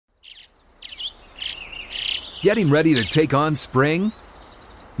Getting ready to take on spring?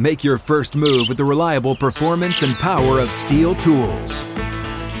 Make your first move with the reliable performance and power of Steel tools.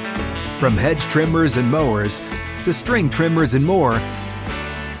 From hedge trimmers and mowers to string trimmers and more,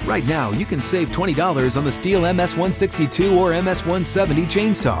 right now you can save $20 on the Steel MS-162 or MS-170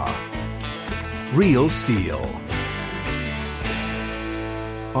 chainsaw. Real Steel.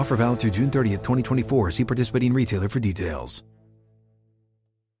 Offer valid through June 30th, 2024. See participating retailer for details.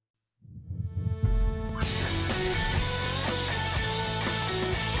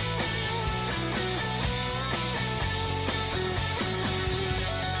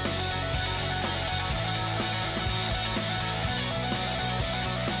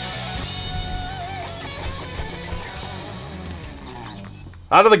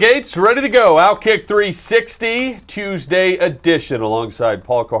 Out of the gates, ready to go. Outkick 360, Tuesday edition, alongside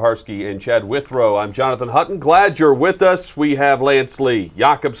Paul Koharski and Chad Withrow. I'm Jonathan Hutton. Glad you're with us. We have Lance Lee,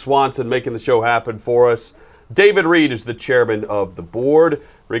 Jakob Swanson making the show happen for us. David Reed is the chairman of the board.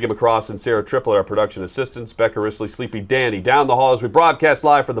 Regan McCross and Sarah Triplett, our production assistants. Becca Risley, Sleepy Danny down the hall as we broadcast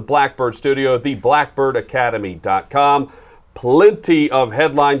live from the Blackbird studio, theblackbirdacademy.com. Plenty of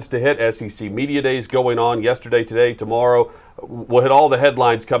headlines to hit. SEC Media Days going on yesterday, today, tomorrow. We'll hit all the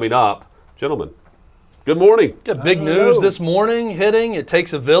headlines coming up. Gentlemen, good morning. Got big news this morning hitting. It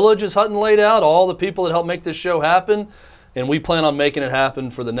takes a village, as Hutton laid out, all the people that help make this show happen, and we plan on making it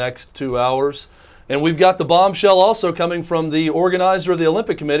happen for the next 2 hours. And we've got the bombshell also coming from the organizer of the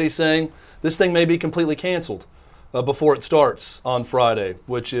Olympic Committee saying this thing may be completely canceled before it starts on Friday,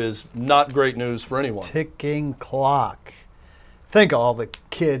 which is not great news for anyone. Ticking clock. Think of all the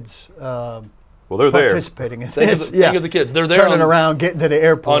kids well, they're there. Participating in this. Think of the kids. They're there turning around, getting to the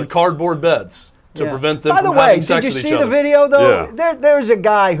airport. On cardboard beds to prevent them from having sex with each other. By the way, did you see the video, though? Yeah. There's a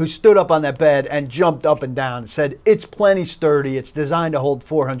guy who stood up on that bed and jumped up and down and said, it's plenty sturdy. It's designed to hold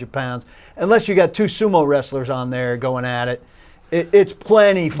 400 pounds. Unless you got two sumo wrestlers on there going at it, it's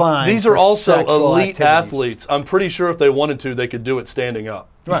plenty fine. These are also elite activities. athletes. I'm pretty sure if they wanted to, they could do it standing up.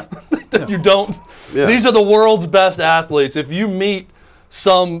 Right. You don't. Yeah. These are the world's best athletes. If you meet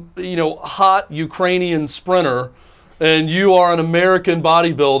some, hot Ukrainian sprinter and you are an American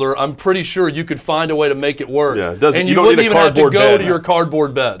bodybuilder, I'm pretty sure you could find a way to make it work. Yeah, and you wouldn't even have to go to your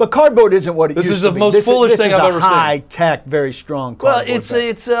cardboard bed. But cardboard isn't what it used to be. This is the most foolish thing I've ever seen. This is a high-tech, very strong cardboard bed. It's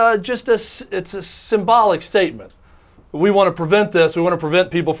a symbolic statement. We want to prevent this. We want to prevent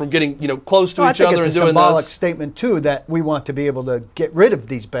people from getting close to each other and doing this. It's a symbolic statement, too, that we want to be able to get rid of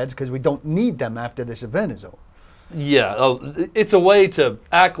these beds because we don't need them after this event is over. Yeah, it's a way to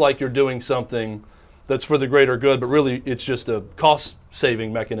act like you're doing something that's for the greater good, but really it's just a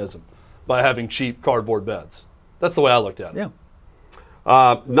cost-saving mechanism by having cheap cardboard beds. That's the way I looked at it.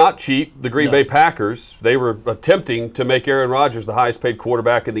 Yeah. Not cheap. The Green Bay Packers, they were attempting to make Aaron Rodgers the highest-paid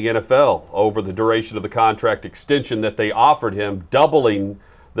quarterback in the NFL over the duration of the contract extension that they offered him, doubling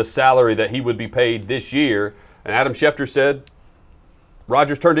the salary that he would be paid this year. And Adam Schefter said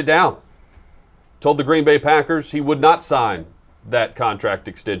Rodgers turned it down. Told the Green Bay Packers he would not sign that contract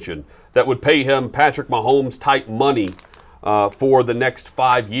extension that would pay him Patrick Mahomes-type money for the next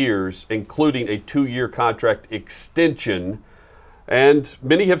 5 years, including a 2-year contract extension. And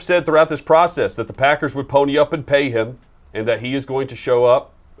many have said throughout this process that the Packers would pony up and pay him and that he is going to show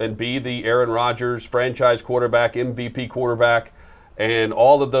up and be the Aaron Rodgers franchise quarterback, MVP quarterback, and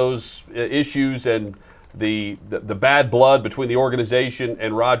all of those issues and the bad blood between the organization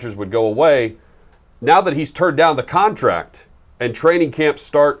and Rodgers would go away. Now that he's turned down the contract and training camp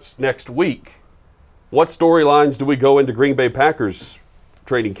starts next week, what storylines do we go into Green Bay Packers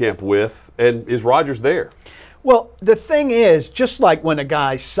training camp with, and is Rodgers there? Well, the thing is, just like when a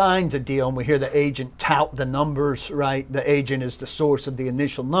guy signs a deal and we hear the agent tout the numbers, right? The agent is the source of the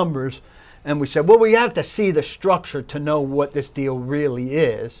initial numbers. And we said, well, we have to see the structure to know what this deal really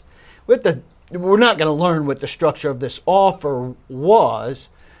is. We're not going to learn what the structure of this offer was,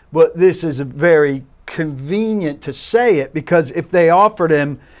 but this is very convenient to say it because if they offered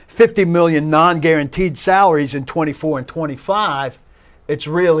him $50 million non-guaranteed salaries in 24 and 25, it's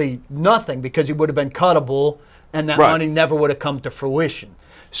really nothing because he would have been cuttable and that money never would have come to fruition.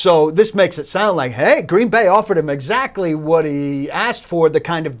 So this makes it sound like, hey, Green Bay offered him exactly what he asked for, the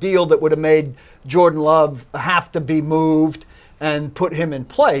kind of deal that would have made Jordan Love have to be moved and put him in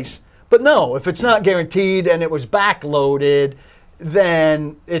place. But no, if it's not guaranteed and it was backloaded,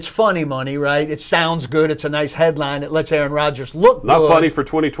 then it's funny money, right? It sounds good. It's a nice headline. It lets Aaron Rodgers look good. Not funny for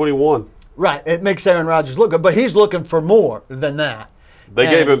 2021. Right. It makes Aaron Rodgers look good, but he's looking for more than that.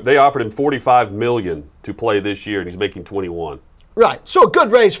 They offered him $45 million to play this year, and he's making $21 million. Right. So a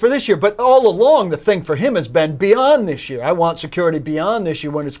good raise for this year. But all along, the thing for him has been beyond this year. I want security beyond this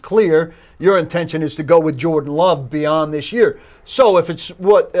year when it's clear your intention is to go with Jordan Love beyond this year. So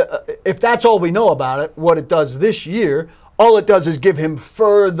if that's all we know about it, what it does this year, all it does is give him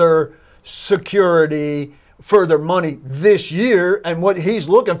further security, further money this year, and what he's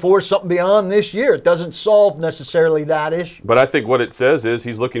looking for is something beyond this year. It doesn't solve necessarily that issue. But I think what it says is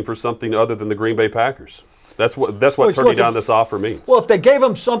he's looking for something other than the Green Bay Packers. That's what turning down this offer means. Well, if they gave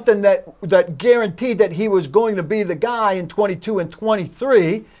him something that guaranteed that he was going to be the guy in 22 and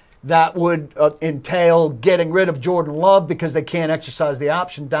 23, that would entail getting rid of Jordan Love because they can't exercise the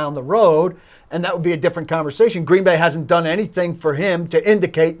option down the road, and that would be a different conversation. Green Bay hasn't done anything for him to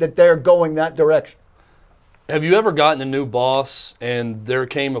indicate that they're going that direction. Have you ever gotten a new boss and there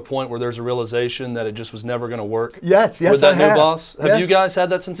came a point where there's a realization that it just was never going to work? Yes, with that I new have. boss? Have Yes. you guys had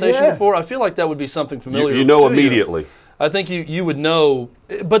that sensation Yeah. before? I feel like that would be something familiar. You know to immediately. I think you would know,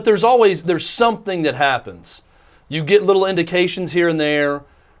 but there's something that happens. You get little indications here and there.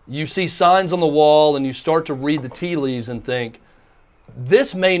 You see signs on the wall and you start to read the tea leaves and think,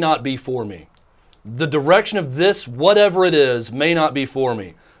 this may not be for me. The direction of this, whatever it is, may not be for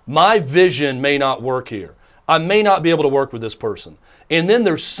me. My vision may not work here. I may not be able to work with this person. And then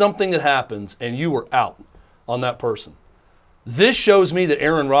there's something that happens and you are out on that person. This shows me that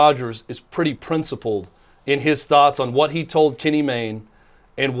Aaron Rodgers is pretty principled in his thoughts on what he told Kenny Mayne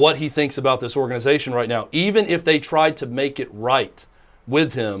and what he thinks about this organization right now. Even if they tried to make it right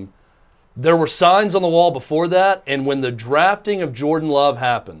with him, there were signs on the wall before that, and when the drafting of Jordan Love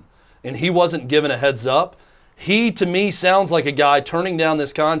happened and he wasn't given a heads up, he to me sounds like a guy turning down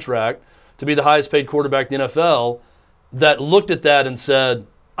this contract to be the highest paid quarterback in the NFL that looked at that and said,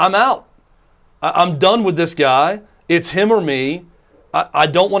 I'm out. I'm done with this guy. It's him or me. I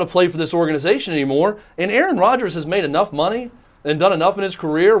don't want to play for this organization anymore. And Aaron Rodgers has made enough money and done enough in his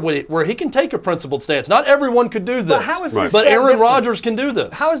career where he can take a principled stance. Not everyone could do this, But how is this but that Aaron different? Rodgers can do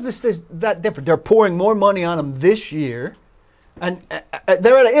this. How is this that different? They're pouring more money on him this year, and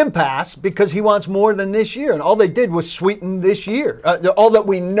they're at an impasse because he wants more than this year. And all they did was sweeten this year. All that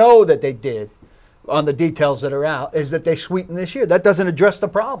we know that they did on the details that are out is that they sweetened this year. That doesn't address the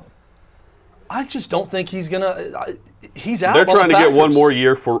problem. I just don't think he's going to – he's out. They're trying to get Packers. one more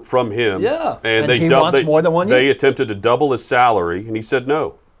year from him. Yeah. And he wants more than 1 year. They attempted to double his salary, and he said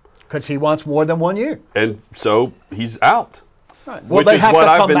no. Because he wants more than 1 year. And so he's out. Right. Well, Which they is have what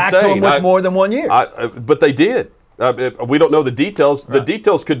to I've come been back to saying. him with more than 1 year. But they did. We don't know the details. Right. The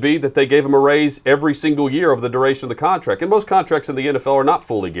details could be that they gave him a raise every single year over the duration of the contract. And most contracts in the NFL are not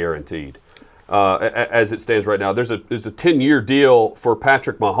fully guaranteed as it stands right now. There's a 10-year deal for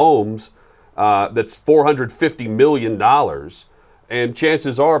Patrick Mahomes that's $450 million. And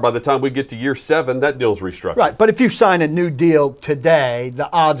chances are, by the time we get to year 7, that deal's restructured. Right, but if you sign a new deal today,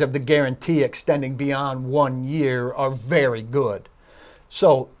 the odds of the guarantee extending beyond 1 year are very good.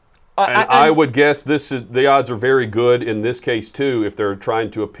 So, I would guess the odds are very good in this case too, if they're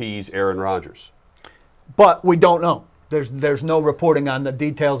trying to appease Aaron Rodgers. But we don't know. There's no reporting on the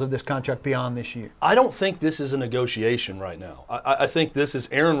details of this contract beyond this year. I don't think this is a negotiation right now. I think this is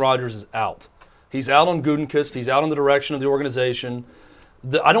Aaron Rodgers is out. He's out on Gutekunst. He's out on the direction of the organization.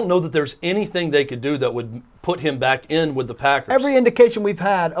 I don't know that there's anything they could do that would put him back in with the Packers. Every indication we've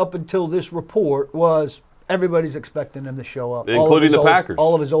had up until this report was everybody's expecting him to show up. Including the Packers.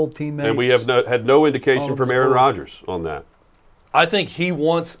 All of his old teammates. And we have had no indication of from his Aaron old- Rodgers on that. I think he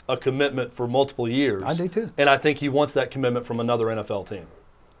wants a commitment for multiple years. I do too. And I think he wants that commitment from another NFL team.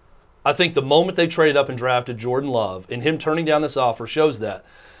 I think the moment they traded up and drafted Jordan Love and him turning down this offer shows that.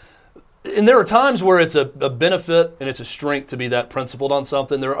 And there are times where it's a benefit and it's a strength to be that principled on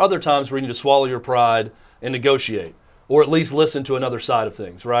something. There are other times where you need to swallow your pride and negotiate, or at least listen to another side of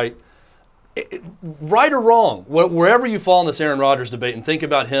things, right? Right or wrong, wherever you fall in this Aaron Rodgers debate and think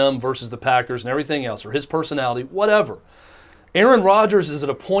about him versus the Packers and everything else, or his personality, whatever, Aaron Rodgers is at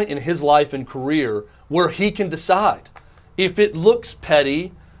a point in his life and career where he can decide. If it looks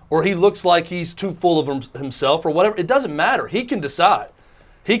petty or he looks like he's too full of himself or whatever, it doesn't matter. He can decide.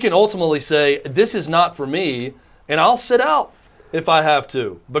 He can ultimately say, this is not for me, and I'll sit out if I have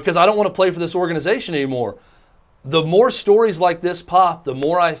to because I don't want to play for this organization anymore. The more stories like this pop, the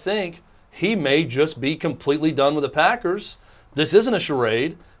more I think he may just be completely done with the Packers. This isn't a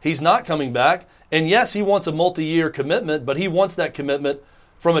charade. He's not coming back. And yes, he wants a multi-year commitment, but he wants that commitment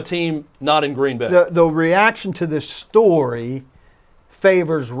from a team not in Green Bay. The reaction to this story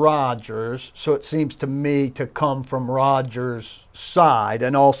favors Rodgers, so it seems to me to come from Rodgers' side,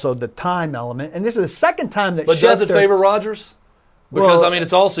 and also the time element. And this is the second time that But does it Schefter- favor Rodgers? Because, Well- I mean,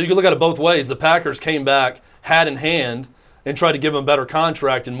 it's also, you can look at it both ways. The Packers came back hat in hand and tried to give him a better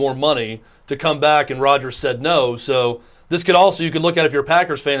contract and more money to come back, and Rodgers said no. So this could also, you could look at it if you're a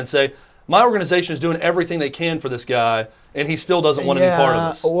Packers fan and say, my organization is doing everything they can for this guy, and he still doesn't want any part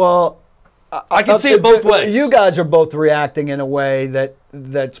of this. Well, I can see it both ways. You guys are both reacting in a way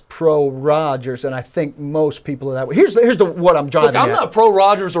that's pro Rodgers, and I think most people are that way. Here's what I'm driving Look, I'm at. not pro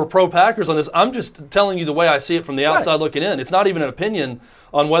Rodgers or pro Packers on this. I'm just telling you the way I see it from the outside looking in. It's not even an opinion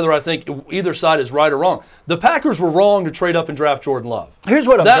on whether I think either side is right or wrong. The Packers were wrong to trade up and draft Jordan Love. Here's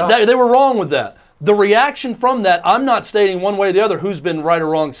what I'm driving. They were wrong with that. The reaction from that, I'm not stating one way or the other who's been right or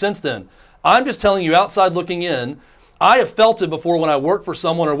wrong since then. I'm just telling you outside looking in, I have felt it before when I work for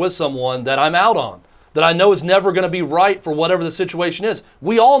someone or with someone that I'm out on, that I know is never going to be right for whatever the situation is.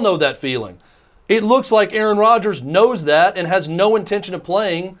 We all know that feeling. It looks like Aaron Rodgers knows that and has no intention of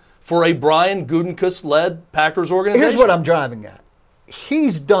playing for a Brian Gutekunst-led Packers organization. Here's what I'm driving at.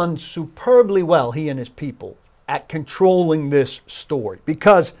 He's done superbly well, he and his people, at controlling this story.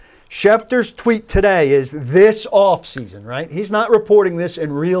 Because Schefter's tweet today is this offseason, right? He's not reporting this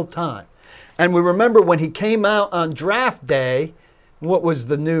in real time. And we remember when he came out on draft day, what was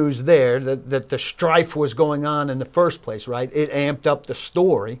the news there? That the strife was going on in the first place, right? It amped up the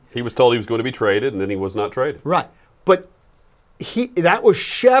story. He was told he was going to be traded, and then he was not traded. Right. But that was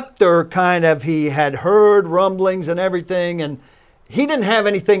Schefter kind of, he had heard rumblings and everything, and he didn't have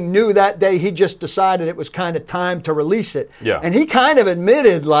anything new that day. He just decided it was kind of time to release it. Yeah. And he kind of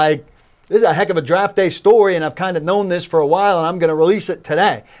admitted, like, this is a heck of a draft day story, and I've kind of known this for a while, and I'm going to release it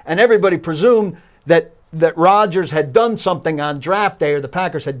today. And everybody presumed that Rodgers had done something on draft day, or the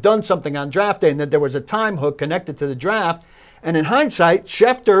Packers had done something on draft day, and that there was a time hook connected to the draft. And in hindsight,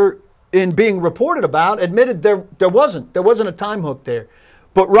 Schefter, in being reported about, admitted there wasn't a time hook there.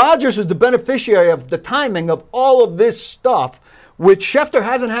 But Rodgers is the beneficiary of the timing of all of this stuff, which Schefter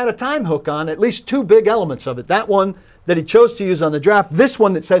hasn't had a time hook on, at least two big elements of it. That one that he chose to use on the draft, this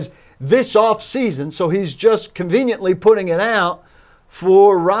one that says this off season, so he's just conveniently putting it out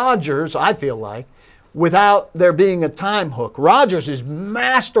for Rodgers, I feel like, without there being a time hook. Rodgers is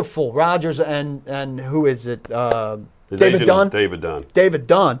masterful. Rodgers and who is it? David Dunn? David Dunn. David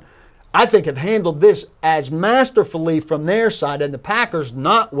Dunn, I think, have handled this as masterfully from their side, and the Packers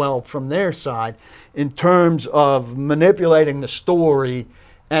not well from their side in terms of manipulating the story.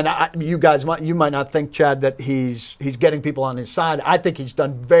 And you might not think, Chad, that he's getting people on his side. I think he's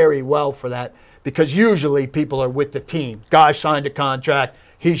done very well for that, because usually people are with the team. Guy signed a contract,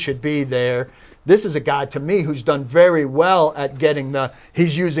 he should be there. This is a guy, to me, who's done very well at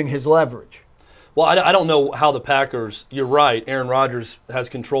he's using his leverage. Well, I don't know how the Packers, you're right, Aaron Rodgers has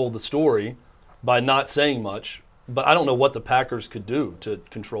controlled the story by not saying much, but I don't know what the Packers could do to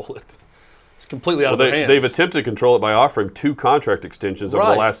control it. It's completely out of their hands. They've attempted to control it by offering 2 contract extensions over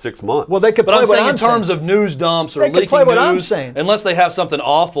the last 6 months. Well, they could but play I'm what saying I'm in terms saying. of news dumps or They could leaking play what I'm news, saying. unless they have something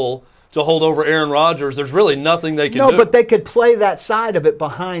awful to hold over Aaron Rodgers, there's really nothing they can do. No, but they could play that side of it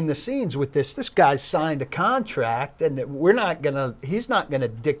behind the scenes with this. This guy's signed a contract, and he's not gonna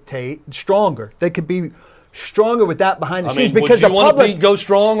dictate stronger. They could be stronger with that behind the scenes, because would you the want public to go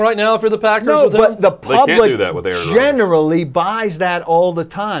strong right now if you're the Packers with him? but the They can't public do that with Aaron Rodgers. generally buys that all the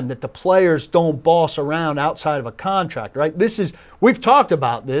time, that the players don't boss around outside of a contract, right? We've talked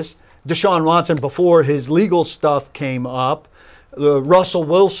about this. Deshaun Watson, before his legal stuff came up, Russell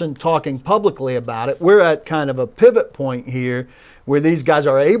Wilson talking publicly about it. We're at kind of a pivot point here where these guys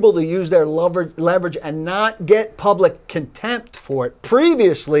are able to use their leverage and not get public contempt for it.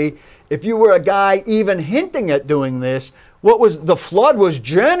 Previously, if you were a guy even hinting at doing this, the flood was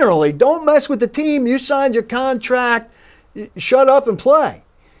generally, don't mess with the team, you signed your contract, shut up and play.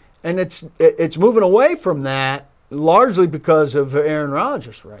 And it's moving away from that, largely because of Aaron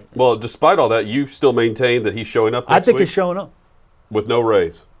Rodgers right now. Well, despite all that, you still maintain that he's showing up next I think week he's showing up. with no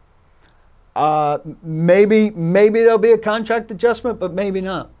raise. Maybe there'll be a contract adjustment, but maybe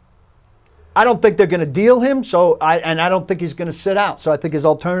not. I don't think they're going to deal him, and I don't think he's going to sit out. So I think his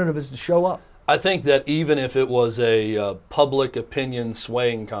alternative is to show up. I think that even if it was a public opinion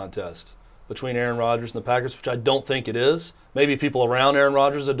swaying contest between Aaron Rodgers and the Packers, which I don't think it is, maybe people around Aaron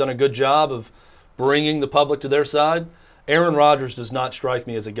Rodgers have done a good job of bringing the public to their side. Aaron Rodgers does not strike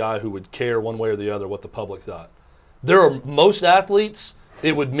me as a guy who would care one way or the other what the public thought. There are most athletes,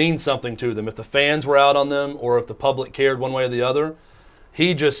 it would mean something to them if the fans were out on them or if the public cared one way or the other.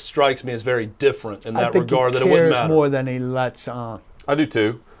 He just strikes me as very different in that regard, that it wouldn't matter. I think he cares more than he lets on. I do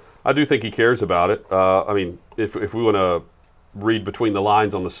too. I do think he cares about it. I mean, if we want to read between the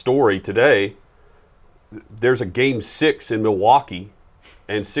lines on the story today, there's a Game 6 in Milwaukee,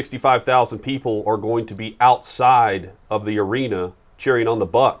 and 65,000 people are going to be outside of the arena cheering on the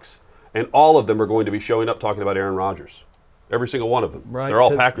Bucks, and all of them are going to be showing up talking about Aaron Rodgers. every single one of them. Right, They're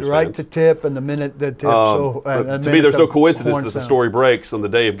all Packers right fans. to tip, and the minute the tip. To me, there's no coincidence that the story breaks on the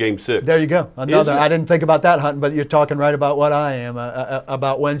day of Game 6. There you go. Another. I didn't think about that, Hutton, but you're talking right about what I am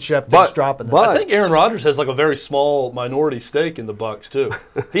about when Schefter's dropping this. I think Aaron Rodgers has like a very small minority stake in the Bucs too.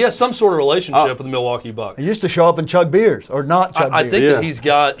 He has some sort of relationship with the Milwaukee Bucks. He used to show up and chug beers, or not chug beers. I think that he's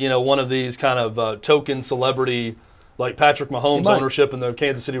got one of these kind of token celebrity, like Patrick Mahomes ownership in the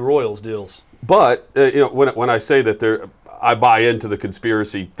Kansas City Royals deals. But when I say that I buy into the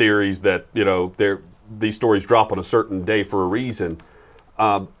conspiracy theories that these stories drop on a certain day for a reason.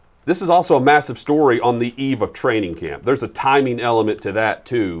 This is also a massive story on the eve of training camp. There's a timing element to that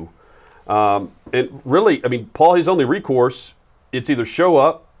too. And really, I mean, Paul, his only recourse, it's either show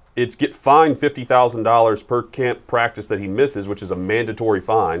up, it's get fined $50,000 per camp practice that he misses, which is a mandatory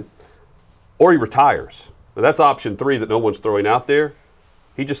fine, or he retires. Now, that's option 3 that no one's throwing out there.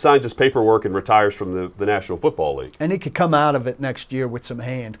 He just signs his paperwork and retires from the National Football League. And he could come out of it next year with some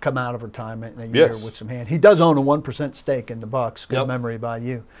hand, come out of retirement in a year with some hand. He does own a 1% stake in the Bucs. Good memory by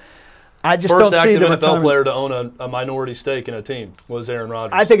you. I just First don't see the active NFL player to own a minority stake in a team was Aaron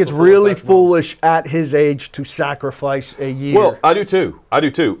Rodgers. I think it's really foolish at his age to sacrifice a year. Well, I do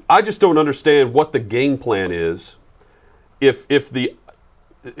too. I just don't understand what the game plan is.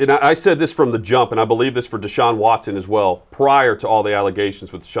 And I said this from the jump, and I believe this for Deshaun Watson as well, prior to all the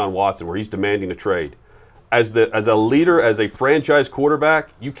allegations with Deshaun Watson, where he's demanding a trade. As a leader, as a franchise quarterback,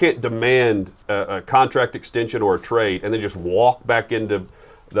 you can't demand a contract extension or a trade and then just walk back into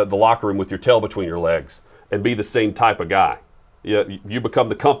the locker room with your tail between your legs and be the same type of guy. You become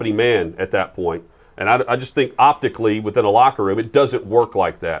the company man at that point. And I just think optically within a locker room, it doesn't work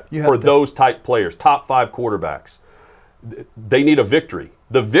like that for those type players, top 5 quarterbacks. They need a victory.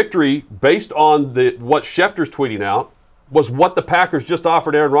 The victory, based on what Schefter's tweeting out, was what the Packers just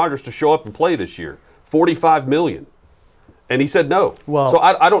offered Aaron Rodgers to show up and play this year, $45 million. And he said no. Well, so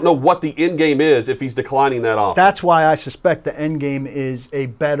I don't know what the end game is if he's declining that offer. That's why I suspect the end game is a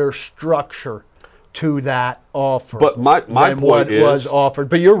better structure to that offer. But my point is, was offered.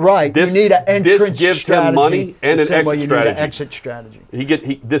 But you're right. You need an entrance strategy. This gives him money and an exit strategy. You need an exit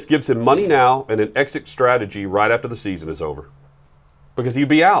strategy. This gives him money now and an exit strategy right after the season is over. Because he'd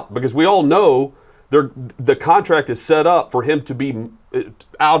be out. Because we all know the contract is set up for him to be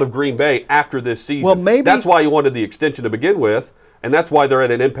out of Green Bay after this season. Well, maybe that's why he wanted the extension to begin with, and that's why they're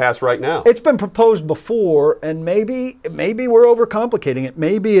at an impasse right now. It's been proposed before, and maybe we're overcomplicating it.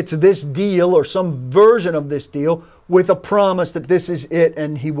 Maybe it's this deal or some version of this deal with a promise that this is it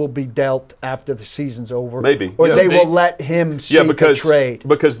and he will be dealt after the season's over. Maybe. Or they will let him seek a trade.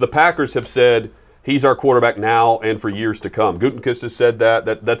 Because the Packers have said he's our quarterback now and for years to come. Gutekunst has said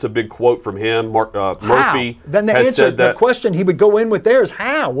that's a big quote from him. Murphy then the has answer, said that. The question he would go in with there is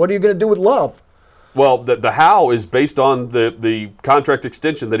how? What are you going to do with Love? Well, the how is based on the contract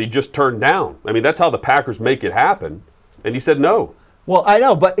extension that he just turned down. I mean, that's how the Packers make it happen. And he said no. Well, I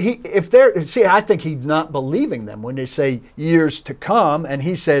know, but I think he's not believing them when they say years to come, and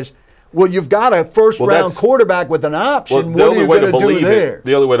he says, well, you've got a first-round quarterback with an option. What are you going to do there?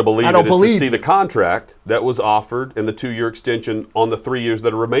 The only way to believe it is to see the contract that was offered and the 2-year extension on the 3 years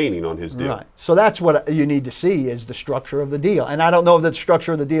that are remaining on his deal. Right. So that's what you need to see is the structure of the deal. And I don't know if the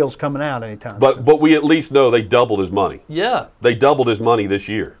structure of the deal is coming out anytime soon. But we at least know they doubled his money. Yeah. They doubled his money this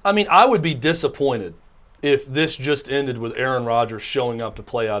year. I mean, I would be disappointed if this just ended with Aaron Rodgers showing up to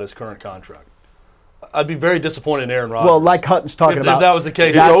play out his current contract. I'd be very disappointed in Aaron Rodgers. Well, like Hutton's talking about. If that was the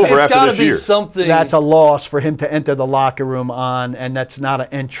case, it's over after this year. Something. That's a loss for him to enter the locker room on, and that's not an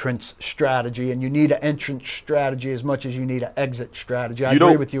entrance strategy. And you need an entrance strategy as much as you need an exit strategy. I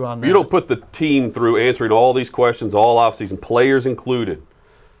agree with you on that. You don't put the team through answering all these questions all offseason, players included,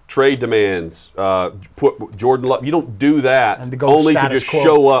 trade demands, put Jordan Love. You don't do that only to just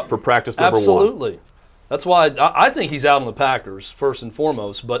show up for practice number 1. Absolutely. That's why I think he's out on the Packers, first and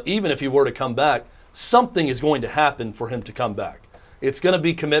foremost. But even if he were to come back, something is going to happen for him to come back. It's going to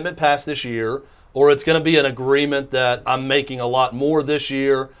be commitment past this year, or it's going to be an agreement that I'm making a lot more this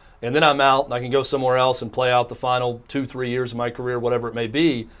year, and then I'm out and I can go somewhere else and play out the final 2-3 years of my career, whatever it may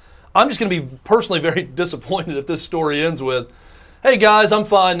be. I'm just going to be personally very disappointed if this story ends with, hey guys, I'm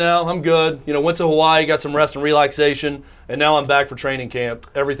fine now, I'm good. Went to Hawaii, got some rest and relaxation, and now I'm back for training camp.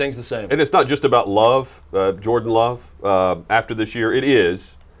 Everything's the same. And it's not just about Love, Jordan Love, after this year. It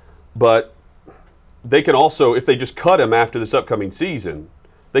is, but they can also, if they just cut him after this upcoming season,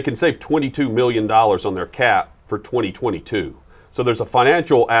 they can save $22 million on their cap for 2022. So there's a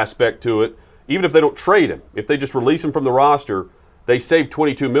financial aspect to it. Even if they don't trade him, if they just release him from the roster, they save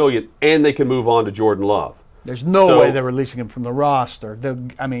 $22 million and they can move on to Jordan Love. There's no way they're releasing him from the roster.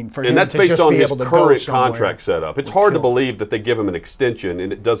 For him that's to based just on be his able to current go contract setup. It's hard to believe that they give him an extension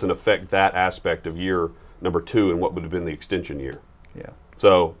and it doesn't affect that aspect of year number 2 and what would have been the extension year. Yeah.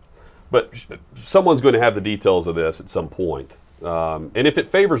 So, but someone's going to have the details of this at some point. And if it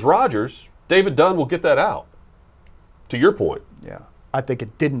favors Rodgers, David Dunn will get that out. To your point. Yeah. I think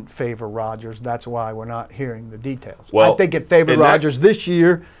it didn't favor Rodgers. That's why we're not hearing the details. Well, I think it favored Rodgers this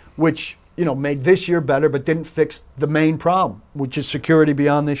year, which made this year better, but didn't fix the main problem, which is security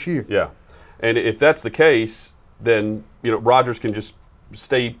beyond this year. Yeah, and if that's the case, then Rodgers can just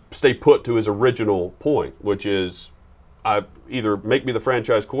stay put to his original point, which is, either make me the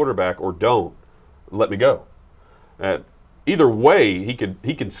franchise quarterback or don't let me go. Either way, he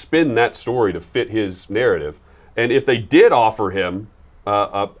can spin that story to fit his narrative. And if they did offer him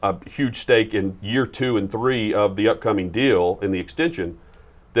a huge stake in year 2 and 3 of the upcoming deal in the extension,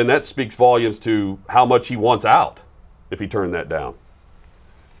 then that speaks volumes to how much he wants out if he turned that down.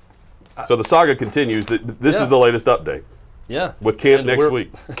 So the saga continues. This is the latest update. Yeah. With camp next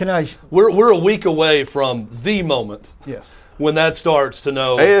week. We're a week away from the moment. Yes. When that starts to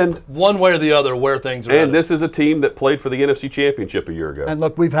know one way or the other where things are. And this is a team that played for the NFC Championship a year ago. And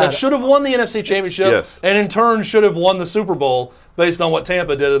look, that should have won the NFC Championship. Yes. And in turn should have won the Super Bowl based on what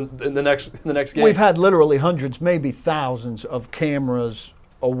Tampa did in the next game. We've had literally hundreds, maybe thousands of cameras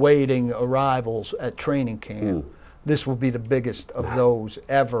awaiting arrivals at training camp. This will be the biggest of those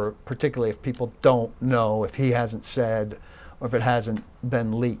ever, particularly if people don't know, if he hasn't said, or if it hasn't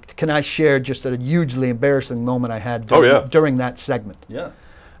been leaked. Can I share just a hugely embarrassing moment I had during that segment? Yeah.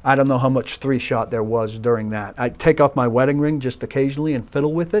 I don't know how much 3-shot there was during that. I take off my wedding ring just occasionally and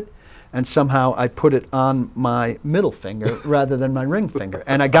fiddle with it, and somehow I put it on my middle finger rather than my ring finger.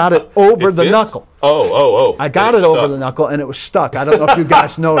 And I got it over the knuckle. Oh. I got it over the knuckle, and it was stuck. I don't know if you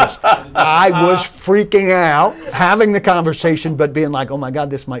guys noticed. I was freaking out, having the conversation, but being like, oh, my God,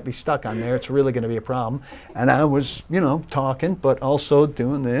 this might be stuck on there. It's really going to be a problem. And I was, talking, but also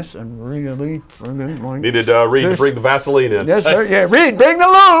doing this and really needed Reed to bring the Vaseline in. Yes, sir. Yeah, Reed, bring the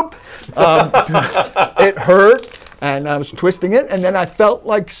lube. It hurt. And I was twisting it, and then I felt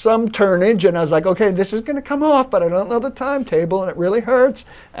like some turnage, and I was like, okay, this is going to come off, but I don't know the timetable, and it really hurts,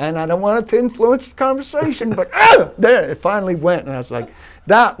 and I don't want it to influence the conversation, but there, it finally went, and I was like,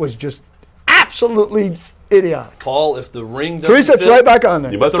 that was just absolutely idiotic. Paul, if the ring doesn't Teresa, fit, it's right back on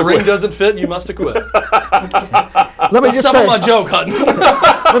there. If the ring doesn't fit, you must have quit. Let me just stop say, on my joke, Hutton.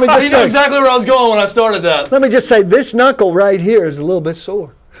 Let me just you know exactly where I was going when I started that. Let me just say, this knuckle right here is a little bit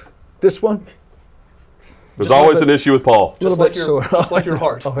sore. This one. There's always an issue with Paul. Just like your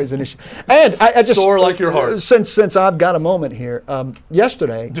heart. Always an issue. And I just sore like your heart. Since I've got a moment here,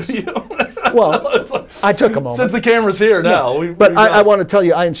 yesterday. Do you? Well, I took a moment. Since the camera's here now. But I want to tell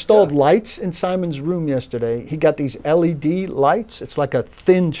you, I installed lights in Simon's room yesterday. He got these LED lights. It's like a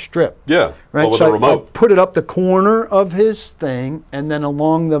thin strip. Yeah. Right. With so a remote. I put it up the corner of his thing and then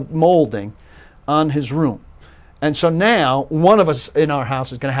along the molding on his room. And so now one of us in our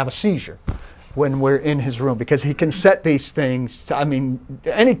house is going to have a seizure when we're in his room, because he can set these things. I mean,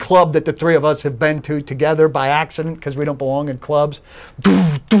 any club that the three of us have been to together by accident, because we don't belong in clubs,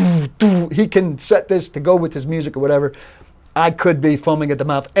 he can set this to go with his music or whatever. I could be foaming at the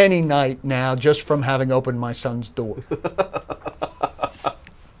mouth any night now just from having opened my son's door.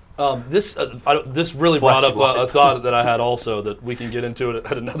 This really brought up a thought that I had also that we can get into it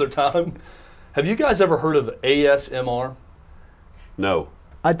at another time. Have you guys ever heard of ASMR? No.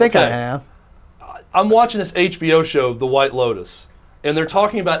 I think I have. I'm watching this HBO show, The White Lotus, and they're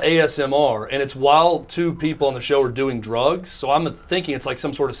talking about ASMR, and it's while two people on the show are doing drugs. So I'm thinking it's like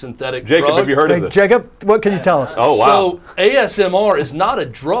some sort of synthetic drug. Jacob, have you heard of this? Jacob, what can you tell us? Oh, wow. So ASMR is not a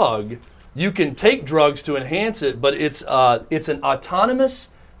drug. You can take drugs to enhance it, but it's an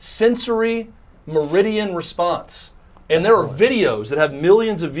autonomous sensory meridian response. And there are videos that have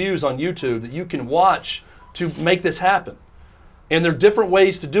millions of views on YouTube that you can watch to make this happen. And there are different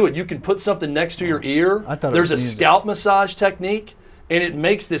ways to do it. You can put something next to your ear. There's a scalp massage technique, and it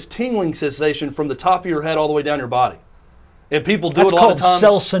makes this tingling sensation from the top of your head all the way down your body. And people do it a lot of times.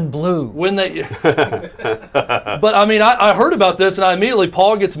 That's called Selsun Blue. When they, but I mean, I heard about this, and I immediately,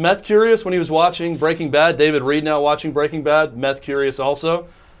 Paul gets meth curious when he was watching Breaking Bad. David Reed now watching Breaking Bad, meth curious also.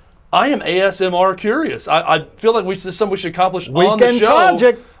 I am ASMR curious. I feel like this is something we should accomplish on the show,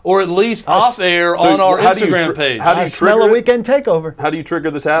 project. Or at least off air on our Instagram page. How do you smell a weekend takeover? How do you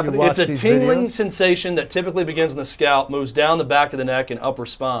trigger this happening? It's a tingling sensation that typically begins in the scalp, moves down the back of the neck and upper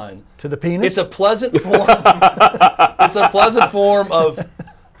spine to the penis. It's a pleasant form. It's a pleasant form of.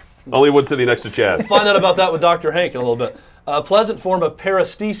 Only one sitting next to Chad. Find out about that with Dr. Hank in a little bit. A pleasant form of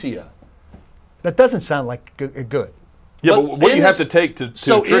paresthesia. That doesn't sound like good. Yeah, but what do you have to take to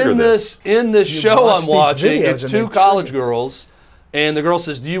trigger this? In this show I'm watching, it's two college trigger. girls, and the girl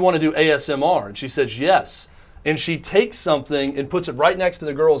says, "Do you want to do ASMR?" And she says, "Yes." And she takes something and puts it right next to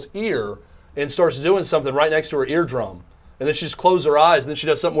the girl's ear and starts doing something right next to her eardrum. And then she just closes her eyes, and then she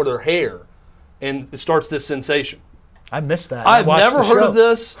does something with her hair, and it starts this sensation. I missed that. I've never heard of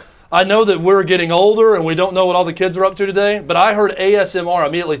this. I know that we're getting older and we don't know what all the kids are up to today, but I heard ASMR, I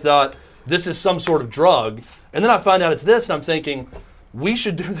immediately thought this is some sort of drug. And then I find out it's this, and I'm thinking, we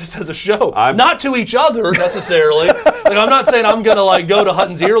should do this as a show. Not to each other, necessarily. Like, I'm not saying I'm going to go to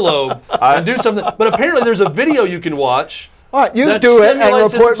Hutton's earlobe and do something, but apparently there's a video you can watch. All right, you do it and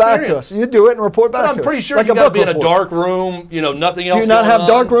report back to us. You do it and report back to us. I'm pretty sure you got to be in a dark room, nothing else. Do you not have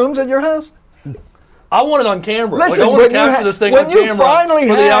dark rooms at your house? I want it on camera. Listen, I want to capture this thing on camera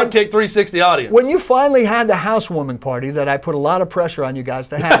for the Outkick 360 audience. When you finally had the housewarming party that I put a lot of pressure on you guys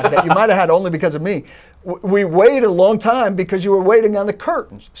to have, that you might have had only because of me, we waited a long time because you were waiting on the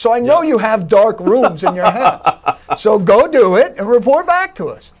curtains. So I know you have dark rooms in your house. So go do it and report back to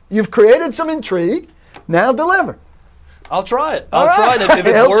us. You've created some intrigue. Now deliver. I'll try it. I'll try it. If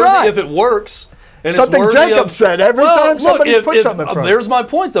it's worthy, if it works. And something Jacob said every time somebody puts something in front. There's my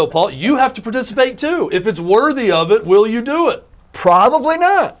point, though, Paul. You have to participate, too. If it's worthy of it, will you do it? Probably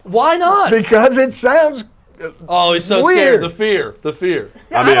not. Why not? Because it sounds Oh, he's so weird. Scared. The fear.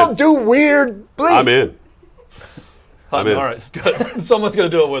 Yeah, I don't do weird bleep. I'm in. All right, good. Someone's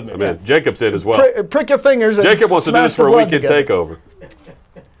going to do it with me. I'm in. Jacob's in as well. Prick your fingers. And Jacob wants to do this for a weekend takeover.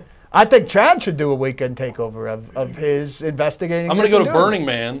 I think Chad should do a weekend takeover of his investigating. I'm going to go to Burning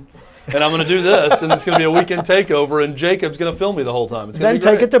Man, and I'm going to do this, and it's going to be a weekend takeover, and Jacob's going to film me the whole time. It's going to be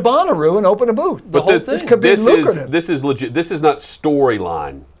great. Then take it to Bonnaroo and open a booth. The whole thing. This could be lucrative. This is legit. This is not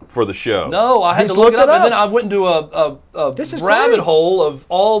storyline for the show. No, I had to look it up, and then I went into a rabbit hole of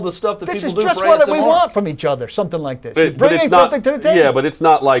all the stuff that people do for ASMR. This is just what we want from each other, something like this. Bringing something to the table. Yeah, but it's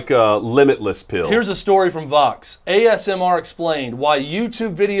not like a limitless pill. Here's a story from Vox. ASMR explained why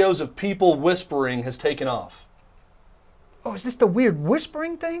YouTube videos of people whispering has taken off. Oh, is this the weird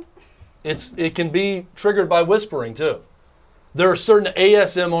whispering thing? It can be triggered by whispering, too. There are certain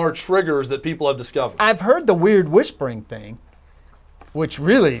ASMR triggers that people have discovered. I've heard the weird whispering thing, which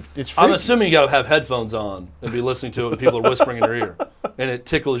really is freaky. I'm assuming you got to have headphones on and be listening to it when people are whispering in your ear, and it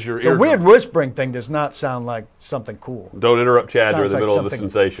tickles your ear. The weird whispering thing does not sound like something cool. Don't interrupt Chad during the middle of the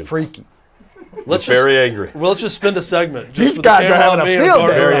sensation. Freaky. Very angry. Well, let's just spend a segment. These guys are having a field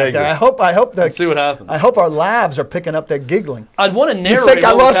day right there. I hope let's see what happens. I hope our labs are picking up their giggling. I'd want to narrate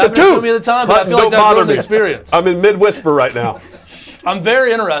what was happening to me at the time, but I feel like that ruined the experience. I'm in mid-whisper right now. I'm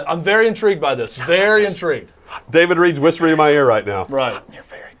very interested. I'm very intrigued by this. Very intrigued. David Reed's whispering in my ear right now. Right. You're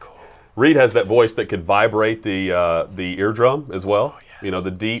very cool. Reed has that voice that could vibrate the eardrum as well. Oh, yeah. You know,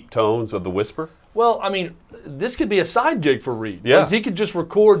 the deep tones of the whisper. Well, I mean, this could be a side gig for Reed. Yeah. Like, he could just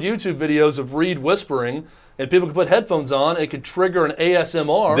record YouTube videos of Reed whispering, and people could put headphones on. It could trigger an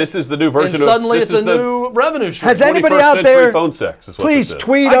ASMR. This is the new version. And suddenly it's a new revenue stream. Has anybody out there? Phone sex is what please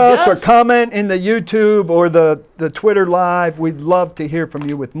tweet us or comment in the YouTube or the Twitter live. We'd love to hear from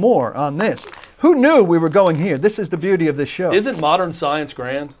you with more on this. Who knew we were going here? This is the beauty of this show. Isn't modern science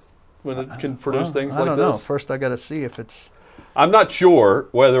grand when it can produce things like this? I don't know. First, I got to see if it's. I'm not sure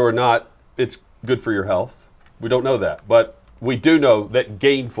whether or not it's good for your health. We don't know that, but we do know that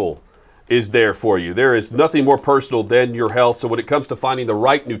Gainful is there for you. There is nothing more personal than your health. So when it comes to finding the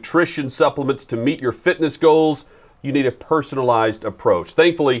right nutrition supplements to meet your fitness goals, you need a personalized approach.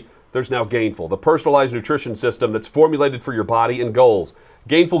 Thankfully, there's now Gainful, the personalized nutrition system that's formulated for your body and goals.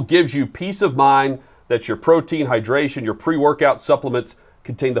 Gainful gives you peace of mind that your protein, hydration, your pre-workout supplements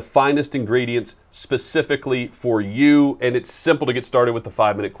contain the finest ingredients specifically for you, and it's simple to get started with the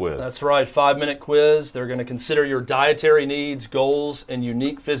 5-minute quiz. That's right, 5-minute quiz. They're going to consider your dietary needs, goals, and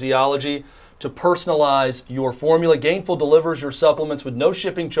unique physiology to personalize your formula. Gainful delivers your supplements with no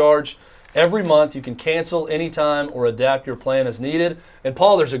shipping charge. Every month, you can cancel anytime or adapt your plan as needed. And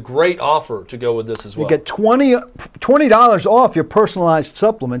Paul, there's a great offer to go with this as well. You get $20 off your personalized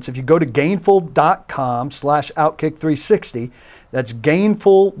supplements if you go to gainful.com/Outkick360. That's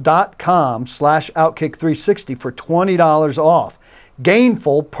gainful.com/Outkick360 for $20 off.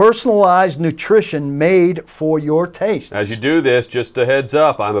 Gainful, personalized nutrition made for your taste. As you do this, just a heads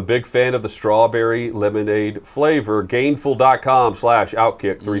up, I'm a big fan of the strawberry lemonade flavor.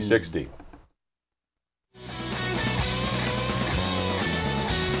 Gainful.com/Outkick360.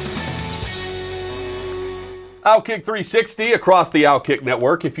 Outkick 360 across the Outkick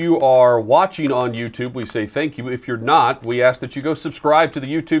Network. If you are watching on YouTube, we say thank you. If you're not, we ask that you go subscribe to the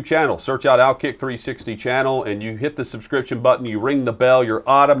YouTube channel. Search out Outkick 360 channel, and you hit the subscription button, you ring the bell, you're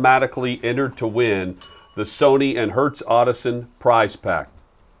automatically entered to win the Sony and Hertz Audison prize pack.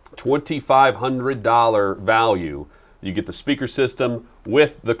 $2,500 value. You get the speaker system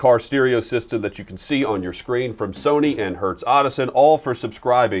with the car stereo system that you can see on your screen from Sony and Hertz Audison, all for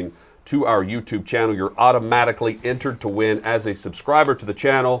subscribing to our YouTube channel. You're automatically entered to win as a subscriber to the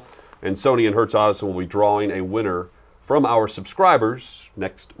channel, and Sony and Hertz Audison will be drawing a winner from our subscribers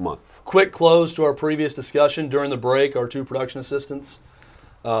next month. Quick close to our previous discussion. During the break, our two production assistants,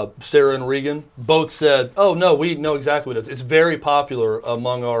 Sarah and Regan, both said, oh, no, we know exactly what it is. It's very popular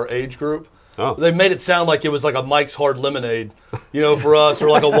among our age group. Oh. They made it sound like it was like a Mike's Hard Lemonade, for us,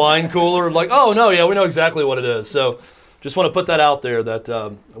 or like a wine cooler. Like, oh, no, yeah, we know exactly what it is. So just want to put that out there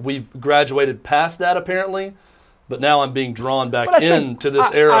that we've graduated past that apparently, but now I'm being drawn back into this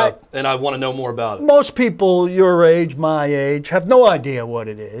era, and I want to know more about it. Most people your age, my age, have no idea what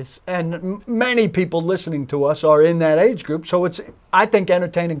it is, and many people listening to us are in that age group, so it's, I think,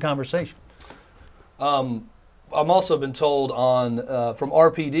 entertaining conversation. I'm also been told on from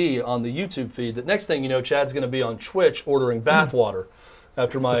RPD on the YouTube feed that next thing you know, Chad's going to be on Twitch ordering bathwater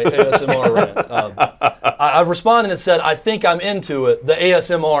after my ASMR rant. I've responded and said, I think I'm into it, the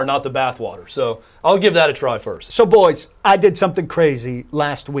ASMR, not the bathwater. So I'll give that a try first. So, boys, I did something crazy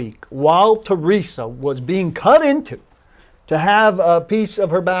last week. While Teresa was being cut into to have a piece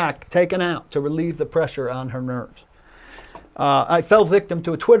of her back taken out to relieve the pressure on her nerves, I fell victim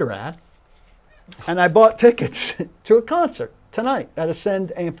to a Twitter ad, and I bought tickets to a concert tonight at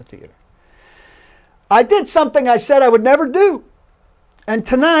Ascend Amphitheater. I did something I said I would never do. And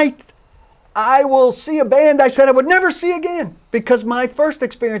tonight, I will see a band I said I would never see again because my first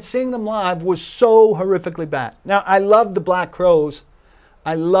experience seeing them live was so horrifically bad. Now, I love the Black Crowes.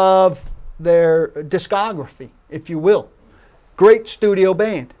 I love their discography, if you will. Great studio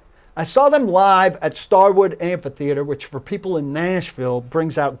band. I saw them live at Starwood Amphitheater, which for people in Nashville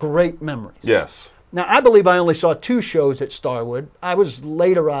brings out great memories. Yes. Now, I believe I only saw 2 shows at Starwood. I was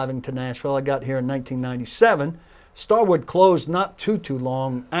late arriving to Nashville. I got here in 1997. Starwood closed not too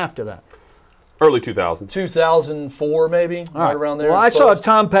long after that. Early 2000s. 2004 maybe, right around there. Well, I saw a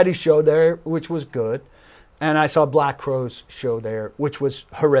Tom Petty show there, which was good. And I saw Black Crowes show there, which was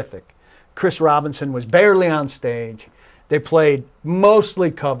horrific. Chris Robinson was barely on stage. They played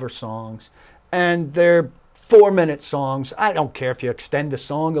mostly cover songs. And they're 4-minute songs. I don't care if you extend the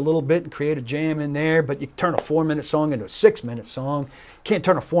song a little bit and create a jam in there, but you turn a 4-minute song into a 6-minute song. You can't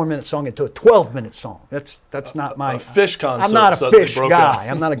turn a 4-minute song into a 12-minute song. That's not my... A Fish concert. I'm not a Fish guy.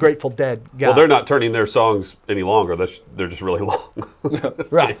 I'm not a Grateful Dead guy. Well, they're not turning their songs any longer. They're just really long.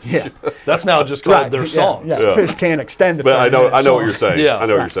 Right, yeah. That's now just called their songs. Yeah. Fish can't extend the But I know song. what you're saying. Yeah. I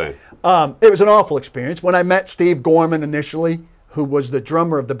know what you're saying. It was an awful experience. When I met Steve Gorman initially, who was the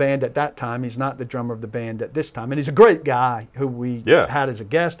drummer of the band at that time. He's not the drummer of the band at this time. And he's a great guy who we had as a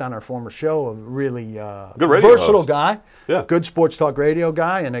guest on our former show, a really good radio versatile host. guy, Yeah. good sports talk radio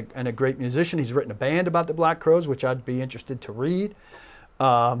guy, and a great musician. He's written a band about the Black Crowes, which I'd be interested to read.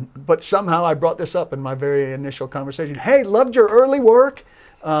 But somehow I brought this up in my very initial conversation. Hey, loved your early work.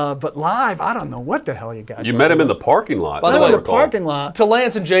 But live, I don't know what the hell you guys. You met him in the parking lot. By the way, in the parking lot. To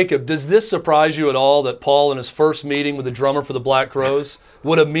Lance and Jacob, does this surprise you at all that Paul, in his first meeting with the drummer for the Black Crowes,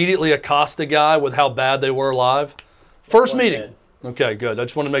 would immediately accost the guy with how bad they were live? First meeting. Bad. Okay, good. I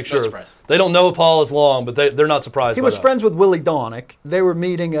just want to make sure. No surprise. They don't know Paul as long, but they're not surprised He by was that. friends with Willie Donick. They were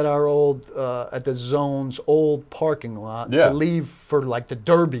meeting at our old, at the Zone's old parking lot to leave for like the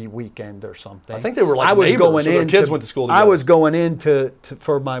Derby weekend or something. I think they were like neighbors, so their kids went to school together. I was going in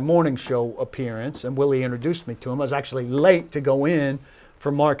for my morning show appearance, and Willie introduced me to him. I was actually late to go in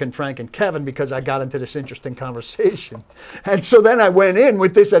for Mark and Frank and Kevin because I got into this interesting conversation. And so then I went in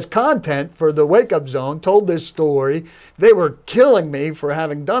with this as content for the Wake Up Zone, told this story. They were killing me for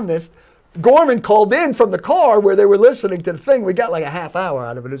having done this. Gorman called in from the car where they were listening to the thing. We got like a half hour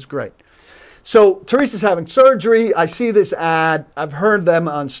out of it. It was great. So Teresa's having surgery. I see this ad. I've heard them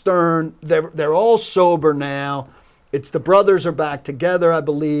on Stern. They're all sober now. It's the brothers are back together, I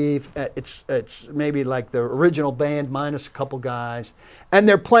believe. It's maybe like the original band minus a couple guys. And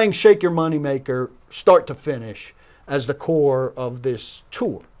they're playing Shake Your Moneymaker start to finish as the core of this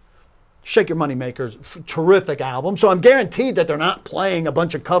tour. Shake Your Moneymaker's terrific album. So I'm guaranteed that they're not playing a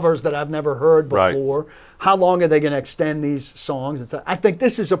bunch of covers that I've never heard before. Right. How long are they going to extend these songs? I think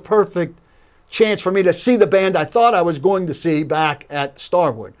this is a perfect chance for me to see the band I thought I was going to see back at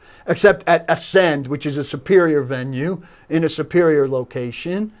Starwood, except at Ascend, which is a superior venue in a superior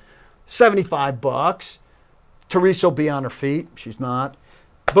location. $75. Teresa will be on her feet. She's not.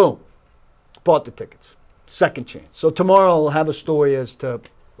 Boom. Bought the tickets. Second chance. So tomorrow I'll have a story as to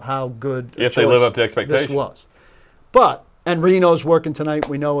how good if they live up to expectations. This was. But, and Reno's working tonight.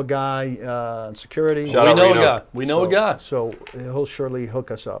 We know a guy in security. Shout out Reno. We know a guy. So he'll surely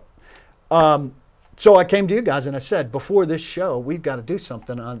hook us up. So I came to you guys and I said, before this show, we've got to do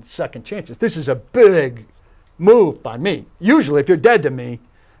something on second chances. This is a big move by me. Usually, if you're dead to me,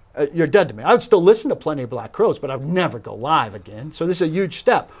 you're dead to me. I would still listen to plenty of Black Crowes, but I would never go live again. So this is a huge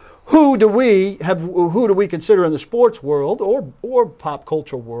step. Who do we consider in the sports world or pop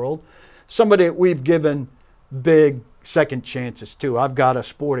culture world somebody that we've given big second chances to? I've got a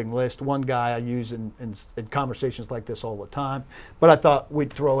sporting list. One guy I use in conversations like this all the time, but I thought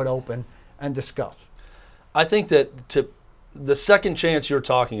we'd throw it open and discuss. I think that the second chance you're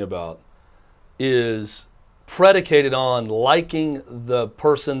talking about is predicated on liking the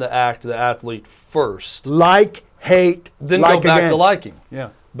person, the athlete first. Like, hate, then like go back again. to liking.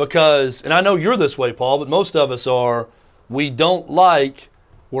 Yeah. Because, and I know you're this way, Paul, but most of us are, we don't like,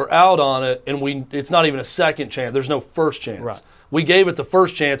 we're out on it, and it's not even a second chance. There's no first chance. Right. We gave it the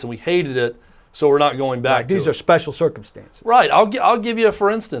first chance, and we hated it, so we're not going back to it. These are special circumstances. Right. I'll give you for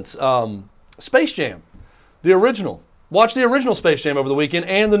instance, Space Jam, the original. Watch the original Space Jam over the weekend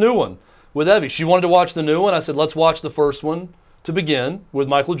and the new one with Evie. She wanted to watch the new one. I said, let's watch the first one to begin with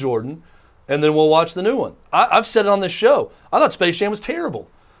Michael Jordan, and then we'll watch the new one. I've said it on this show. I thought Space Jam was terrible.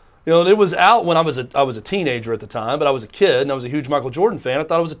 You know, it was out when I was a teenager at the time, but I was a kid and I was a huge Michael Jordan fan. I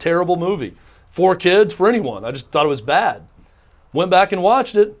thought it was a terrible movie. For kids, for anyone. I just thought it was bad. Went back and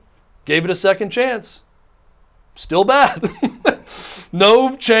watched it, gave it a second chance. Still bad.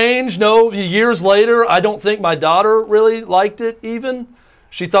 No change, no years later. I don't think my daughter really liked it even.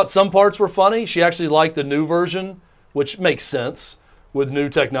 She thought some parts were funny. She actually liked the new version, which makes sense with new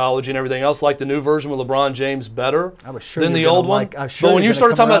technology and everything else. Liked the new version with LeBron James better than the old one. But when you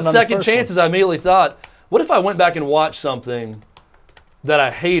started talking about second chances, I immediately thought, what if I went back and watched something that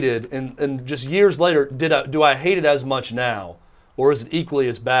I hated and just years later, do I hate it as much now? Or is it equally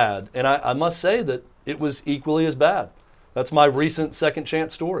as bad? And I must say that it was equally as bad. That's my recent second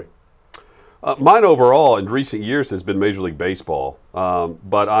chance story. Mine overall in recent years has been Major League Baseball,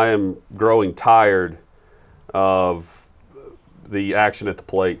 but I am growing tired of the action at the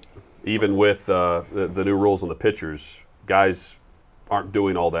plate. Even with the new rules on the pitchers, guys aren't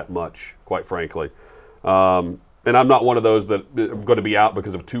doing all that much, quite frankly. And I'm not one of those that are going to be out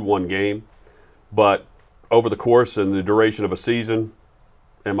because of a 2-1 game, but over the course and the duration of a season,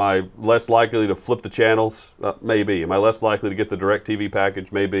 am I less likely to flip the channels? Maybe. Am I less likely to get the DirecTV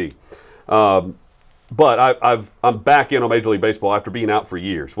package? Maybe. But I'm back in on Major League Baseball after being out for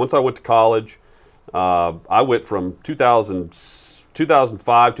years. Once I went to college, I went from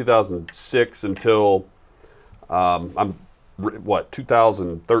 2005, 2006 until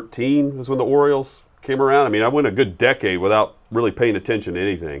 2013 was when the Orioles came around. I mean, I went a good decade without really paying attention to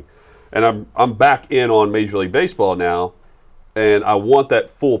anything. And I'm back in on Major League Baseball now, and I want that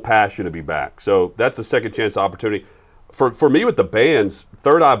full passion to be back. So that's a second chance opportunity. For me with the bands,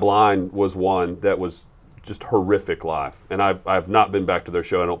 Third Eye Blind was one that was just horrific live. And I've not been back to their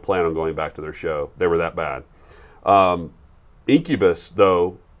show. I don't plan on going back to their show. They were that bad. Incubus,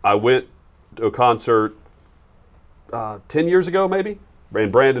 though, I went to a concert 10 years ago maybe, and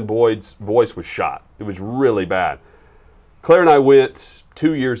Brandon Boyd's voice was shot. It was really bad. Claire and I went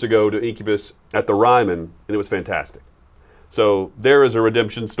 2 years ago to Incubus at the Ryman, and it was fantastic. So there is a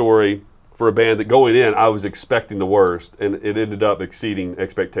redemption story for a band that going in, I was expecting the worst, and it ended up exceeding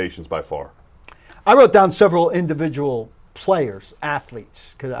expectations by far. I wrote down several individual players,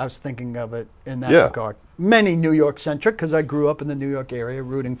 athletes, because I was thinking of it in that regard. Many New York-centric, because I grew up in the New York area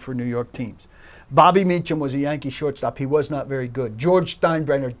rooting for New York teams. Bobby Meacham was a Yankee shortstop. He was not very good. George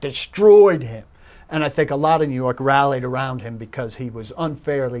Steinbrenner destroyed him. And I think a lot of New York rallied around him because he was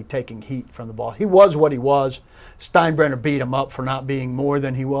unfairly taking heat from the ball. He was what he was. Steinbrenner beat him up for not being more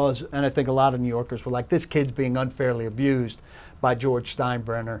than he was. And I think a lot of New Yorkers were like, this kid's being unfairly abused by George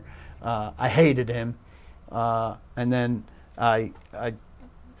Steinbrenner. I hated him. And then I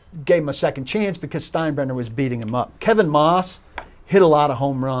gave him a second chance because Steinbrenner was beating him up. Kevin Moss hit a lot of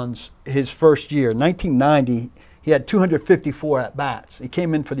home runs his first year. 1990, he had 254 at-bats. He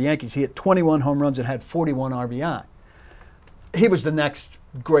came in for the Yankees. He hit 21 home runs and had 41 RBI. He was the next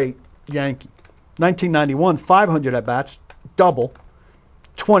great Yankee. 1991, 500 at-bats, double,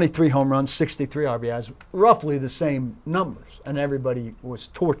 23 home runs, 63 RBIs, roughly the same numbers, and everybody was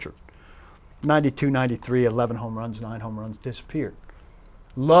tortured. 92, 93, 11 home runs, 9 home runs, disappeared.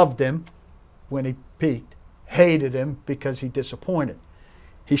 Loved him when he peaked, hated him because he disappointed.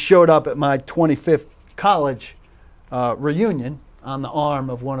 He showed up at my 25th college reunion on the arm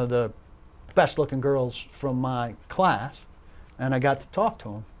of one of the best-looking girls from my class, and I got to talk to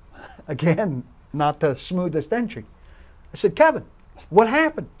him. Again, not the smoothest entry. I said, Kevin, what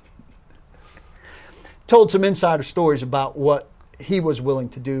happened? Told some insider stories about what he was willing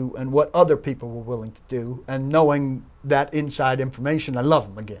to do and what other people were willing to do, and knowing that inside information, I love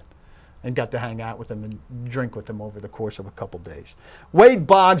him again, and got to hang out with him and drink with him over the course of a couple days. Wade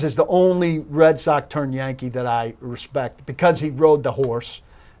Boggs is the only Red Sox turned Yankee that I respect because he rode the horse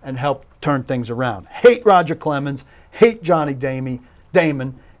and helped turn things around. Hate Roger Clemens, hate Johnny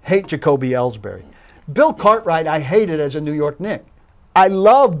Damon, hate Jacoby Ellsbury. Bill Cartwright I hated as a New York Knick. I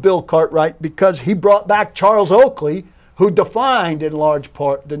love Bill Cartwright because he brought back Charles Oakley, who defined in large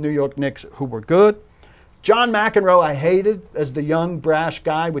part the New York Knicks, who were good. John McEnroe I hated as the young, brash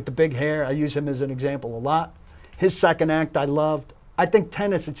guy with the big hair. I use him as an example a lot. His second act I loved. I think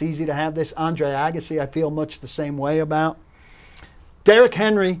tennis, it's easy to have this. Andre Agassi I feel much the same way about. Derrick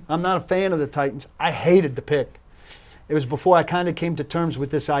Henry, I'm not a fan of the Titans. I hated the pick. It was before I kind of came to terms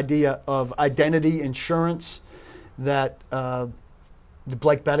with this idea of identity insurance that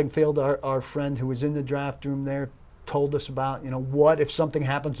Blake Bedingfield, our friend who was in the draft room there, told us about. What if something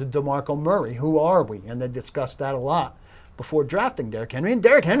happens to DeMarco Murray? Who are we? And they discussed that a lot before drafting Derrick Henry. And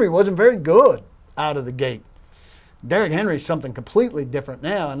Derrick Henry wasn't very good out of the gate. Derrick Henry's something completely different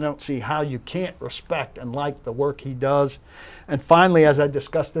now, and I don't see how you can't respect and like the work he does. And finally, as I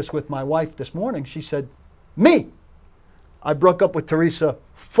discussed this with my wife this morning, she said, me, I broke up with Teresa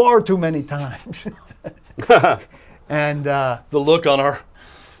far too many times. And the look on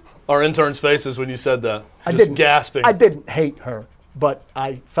our interns' faces when you said that, gasping. I didn't hate her, but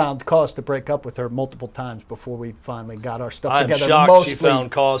I found cause to break up with her multiple times before we finally got our stuff together. I'm shocked she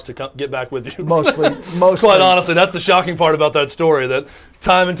found cause to get back with you. Mostly. Quite honestly, that's the shocking part about that story, that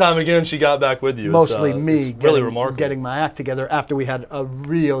time and time again she got back with you. Mostly me really remarkable. Getting my act together after we had a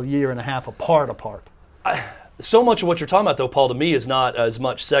real year and a half apart. So much of what you're talking about, though, Paul, to me is not as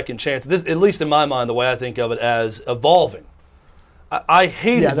much second chance. This, at least in my mind, the way I think of it, as evolving. I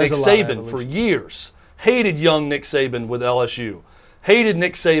hated Nick Saban for years. Hated young Nick Saban with LSU. Hated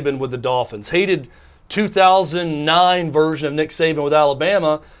Nick Saban with the Dolphins. Hated 2009 version of Nick Saban with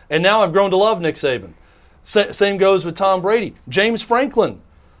Alabama. And now I've grown to love Nick Saban. Same goes with Tom Brady. James Franklin.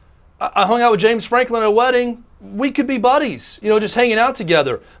 I hung out with James Franklin at a wedding. We could be buddies, just hanging out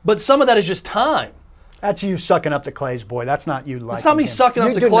together. But some of that is just time. That's you sucking up to Clay's boy. That's not you liking It's not me him. sucking up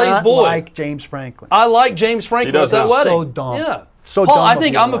You to do Clay's not boy. like James Franklin. I like James Franklin at that wedding. So dumb. Yeah. So Paul, dumb I of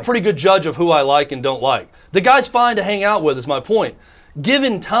think you I'm to a pretty good judge of who I like and don't like. The guy's fine to hang out with, is my point.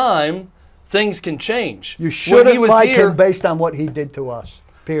 Given time, things can change. You shouldn't like him based on what he did to us,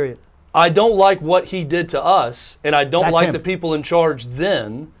 period. I don't like what he did to us, and I don't That's like him. the people in charge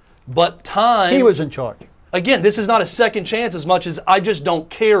then, but time... He was in charge. Again, this is not a second chance as much as I just don't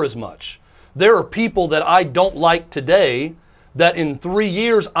care as much. There are people that I don't like today that in 3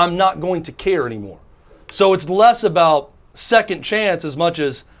 years I'm not going to care anymore. So it's less about second chance as much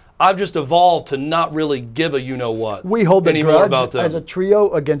as I've just evolved to not really give a you-know-what We hold the anymore grudge about them. as a trio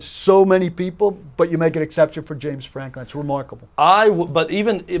against so many people, but you make an exception for James Franklin. It's remarkable. But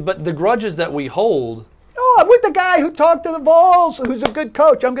the grudges that we hold... Oh, I'm with the guy who talked to the Vols, who's a good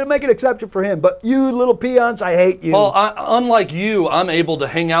coach. I'm going to make an exception for him. But you little peons, I hate you. Well, unlike you, I'm able to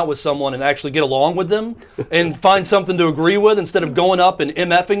hang out with someone and actually get along with them and find something to agree with instead of going up and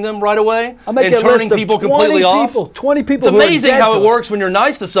MFing them right away and turning people completely off. 20 people. It's amazing how it works when you're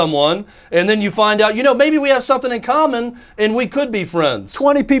nice to someone and then you find out, maybe we have something in common and we could be friends.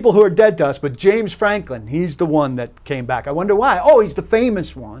 20 people who are dead to us, but James Franklin, he's the one that came back. I wonder why. Oh, he's the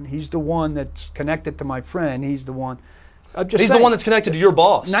famous one. He's the one that's connected to my friend. He's the one. He's the one that's connected to your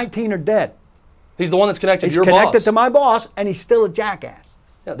boss. 19 are dead. He's the one that's connected to your He's connected boss. to my boss, and he's still a jackass.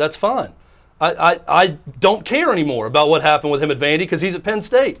 Yeah, that's fine. I don't care anymore about what happened with him at Vandy because he's at Penn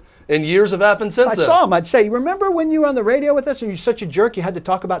State, and years have happened since then. I saw him. I'd say, remember when you were on the radio with us and you're such a jerk you had to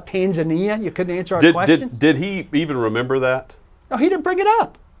talk about Tanzania? You couldn't answer our question? Did he even remember that? No, he didn't bring it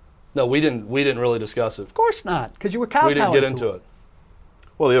up. No, we didn't really discuss it. Of course not, because you were kowtowing. We didn't get into it.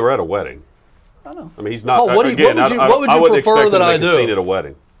 Well, they were at a wedding. I know. I mean, he's not. Paul, what would you prefer that I do? Scene at a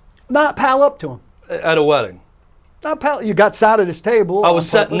wedding. Not pal up to him. At a wedding. Not pal. You got sat at his table. I was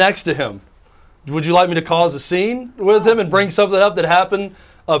sat next to him. Would you like me to cause a scene with him and bring something up that happened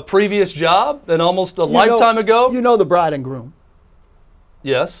a previous job and almost a lifetime ago? You know the bride and groom.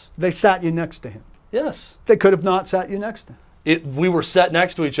 Yes. They sat you next to him. Yes. They could have not sat you next to him. We were sat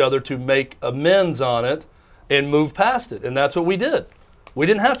next to each other to make amends on it and move past it, and that's what we did. We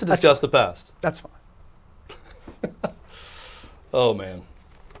didn't have to discuss the past. That's fine. Oh, man.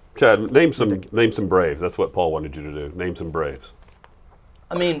 Chad, name some Braves. That's what Paul wanted you to do. Name some Braves.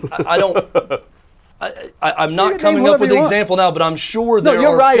 I mean, I don't. I'm not can coming name up with whatever the you want. example now, but I'm sure No, there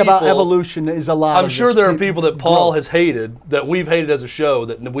you're are right people, about evolution is a lot. I'm of sure this. there are people that Paul Growth. has hated, that we've hated as a show,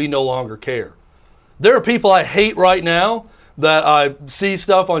 that we no longer care. There are people I hate right now that I see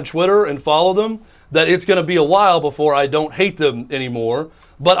stuff on Twitter and follow them, that it's going to be a while before I don't hate them anymore.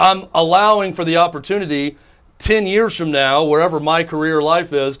 But I'm allowing for the opportunity 10 years from now, wherever my career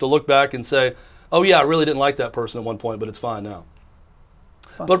life is, to look back and say, oh yeah, I really didn't like that person at one point, but it's fine now.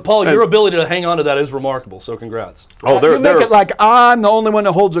 But Paul, your ability to hang on to that is remarkable, so congrats. Oh, You make it like I'm the only one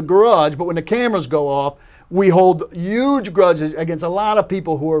that holds a grudge, but when the cameras go off, we hold huge grudges against a lot of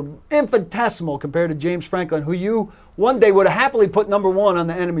people who are infinitesimal compared to James Franklin, who you one day would have happily put number one on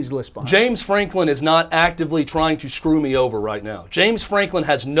the enemies list behind. James Franklin is not actively trying to screw me over right now. James Franklin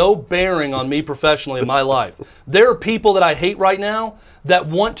has no bearing on me professionally in my life. There are people that I hate right now that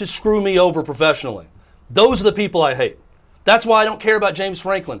want to screw me over professionally. Those are the people I hate. That's why I don't care about James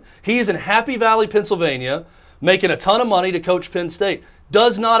Franklin. He is in Happy Valley, Pennsylvania, making a ton of money to coach Penn State.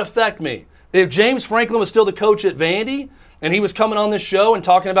 Does not affect me. If James Franklin was still the coach at Vandy and he was coming on this show and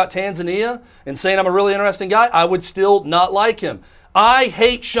talking about Tanzania and saying I'm a really interesting guy, I would still not like him. I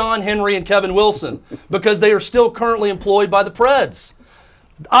hate Sean Henry and Kevin Wilson because they are still currently employed by the Preds.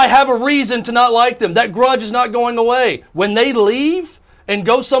 I have a reason to not like them. That grudge is not going away. When they leave and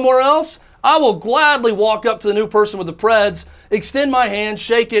go somewhere else, I will gladly walk up to the new person with the Preds, extend my hand,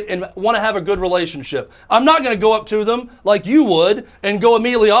 shake it, and want to have a good relationship. I'm not going to go up to them like you would and go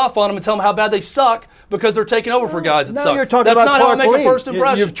immediately off on them and tell them how bad they suck because they're taking over for guys that No, suck. you're talking That's about not Clark how I make Lee. a first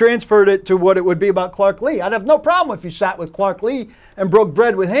impression. You've transferred it to what it would be about Clark Lee. I'd have no problem if you sat with Clark Lee and broke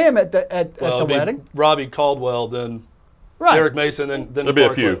bread with him at the It'd be wedding. Robbie Caldwell, then Right. Derek Mason, then There'll be a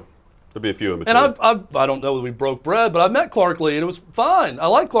Clark few. Lee. There'll be a few in between. And I don't know that we broke bread, but I met Clark Lee and it was fine. I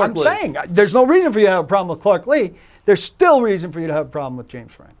like Clark I'm Lee. saying there's no reason for you to have a problem with Clark Lee. There's still reason for you to have a problem with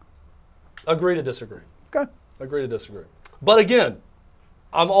James Franklin. Agree to disagree. Okay. Agree to disagree. But again,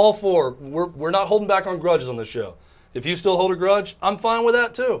 I'm all for, we're not holding back on grudges on this show. If you still hold a grudge, I'm fine with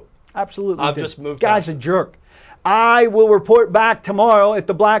that too. Absolutely. I've do. just moved Guy's past a it. jerk. I will report back tomorrow if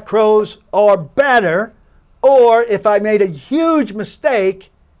the Black Crowes are better or if I made a huge mistake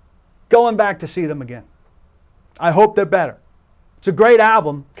going back to see them again. I hope they're better. It's a great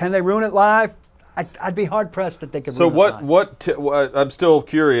album. Can they ruin it live? I'd be hard pressed that they could So ruin it live. I'm still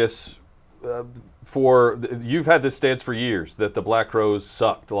curious. You've had this stance for years that the Black Crowes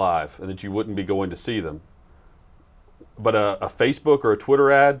sucked live and that you wouldn't be going to see them. But a Facebook or a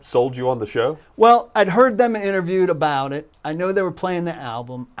Twitter ad sold you on the show? Well, I'd heard them interviewed about it. I know they were playing the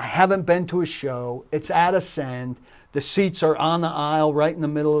album. I haven't been to a show. It's at Ascend. The seats are on the aisle right in the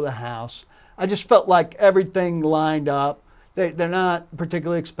middle of the house. I just felt like everything lined up. They're not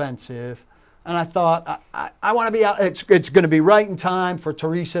particularly expensive. And I thought, I want to be out. It's going to be right in time for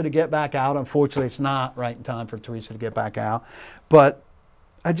Teresa to get back out. Unfortunately, it's not right in time for Teresa to get back out. But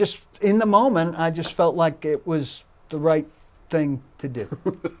I just, in the moment, I just felt like it was the right thing to do.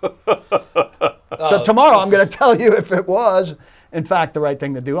 So tomorrow I'm going to tell you if it was, in fact, the right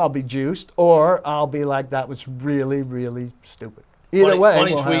thing to do. I'll be juiced, or I'll be like, that was really, really stupid. Either way.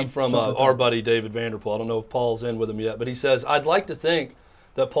 Funny we'll tweet have from something to our talk buddy David Vanderpool. I don't know if Paul's in with him yet, but he says, I'd like to think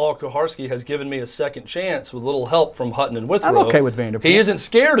that Paul Kuharsky has given me a second chance with a little help from Hutton and Withrow. I'm okay with Vanderpool. He isn't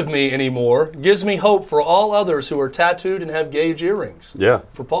scared of me anymore. Gives me hope for all others who are tattooed and have gauge earrings. Yeah.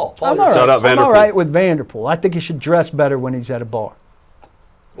 For Paul. I'm you're- all Shout right. out I'm Vanderpool. all right with Vanderpool. I think he should dress better when he's at a bar.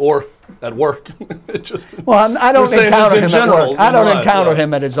 Or at work. It just, Well, I You're don't saying encounter just in him general, at work. I don't right, encounter right.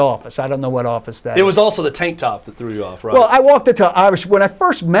 him at his office. I don't know what office that it is. was also the tank top that threw you off, right? Well, I walked into Irish. When I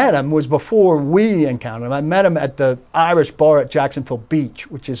first met him was before we encountered him. I met him at the Irish bar at Jacksonville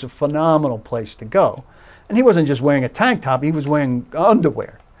Beach, which is a phenomenal place to go. And he wasn't just wearing a tank top, he was wearing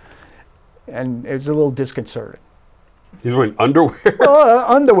underwear. And it was a little disconcerting. He's wearing underwear?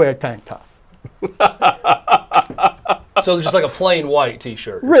 Underwear tank top. So just like a plain white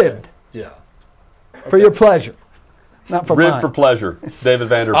T-shirt. you're Ribbed. saying. Yeah. For your pleasure. Not for Rib mine. for pleasure. David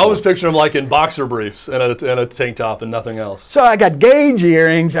Vanderpool. I was picturing him like in boxer briefs and a tank top and nothing else. So I got gauge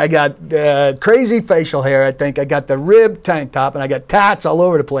earrings, I got crazy facial hair, I think. I got the ribbed tank top, and I got tats all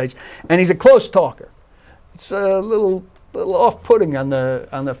over the place. And he's a close talker. It's a little off-putting on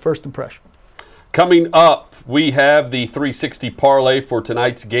the first impression. Coming up, we have the 360 parlay for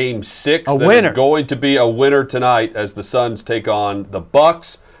tonight's Game 6. A That winner. is going to be a winner tonight as the Suns take on the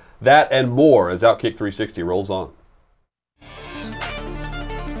Bucks. That and more as Outkick 360 rolls on.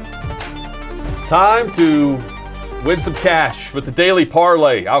 Time to Win some cash with the Daily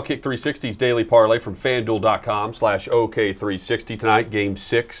Parlay. Outkick 360's Daily Parlay from FanDuel.com/OK360. Tonight, Game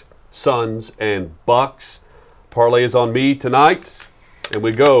 6, Suns and Bucks. Parlay is on me tonight, and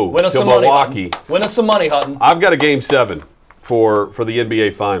we go to Milwaukee. Win us some money, Hutton. I've got a Game 7 for the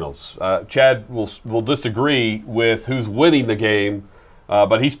NBA Finals. Chad will disagree with who's winning the game,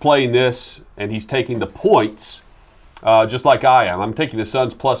 but he's playing this, and he's taking the points just like I am. I'm taking the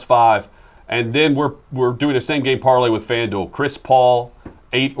Suns +5. And then we're doing a same game parlay with FanDuel. Chris Paul,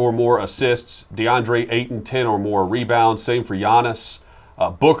 8 or more assists. DeAndre, 8 and 10 or more rebounds. Same for Giannis.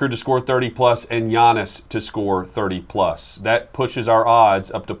 Booker to score 30+, and Giannis to score 30+. That pushes our odds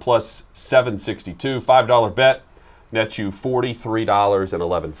up to +762. $5 bet nets you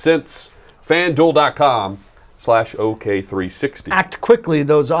 $43.11. FanDuel.com/OK360. Act quickly.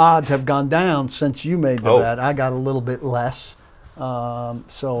 Those odds have gone down since you made the bet. I got a little bit less.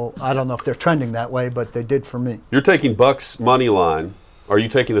 So I don't know if they're trending that way, but they did for me. You're taking Bucks money line. Are you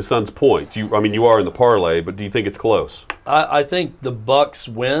taking the Suns points? You are in the parlay, but do you think it's close? I think the Bucks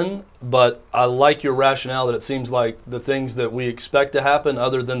win, but I like your rationale that it seems like the things that we expect to happen,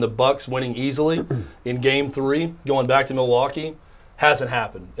 other than the Bucks winning easily in Game 3, going back to Milwaukee, hasn't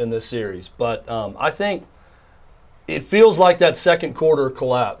happened in this series. But I think it feels like that second quarter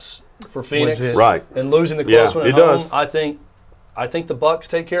collapse for Phoenix, right? And losing the close one at home. Does. I think the Bucks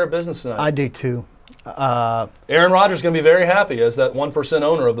take care of business tonight. I do too. Aaron Rodgers is going to be very happy as that 1%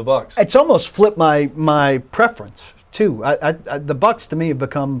 owner of the Bucks. It's almost flipped my preference too. The Bucks to me have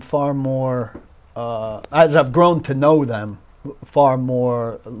become far more, as I've grown to know them, far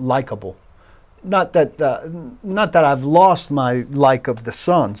more likable. Not that I've lost my like of the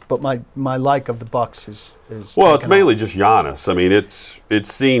Suns, but my like of the Bucks is well, it's mainly just Giannis. I mean, it's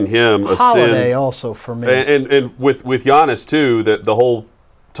seen him ascend. Holiday also for me, and with Giannis too. That the whole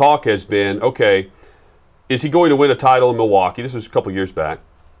talk has been, okay, is he going to win a title in Milwaukee? This was a couple years back.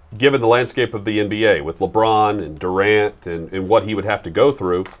 Given the landscape of the NBA with LeBron and Durant and what he would have to go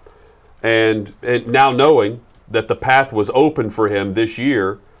through, and now knowing that the path was open for him this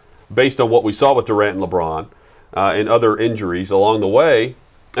year, based on what we saw with Durant and LeBron and other injuries along the way.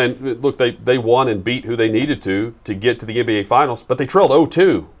 And look, they won and beat who they needed to get to the NBA Finals, but they trailed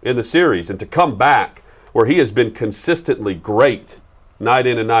 0-2 in the series. And to come back where he has been consistently great night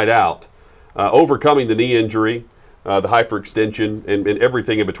in and night out, overcoming the knee injury, the hyperextension, and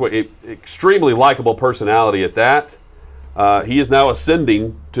everything in between. Extremely likable personality at that. He is now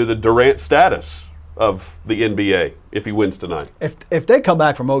ascending to the Durant status of the NBA if he wins tonight. If they come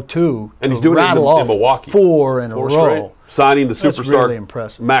back from 0-2 and he's doing it in Milwaukee, 4 in a row, straight. Signing the superstar really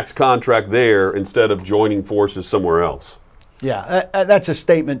impressive. Max contract there instead of joining forces somewhere else. Yeah, that's a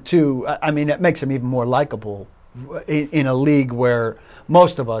statement too. I mean, it makes him even more likable in a league where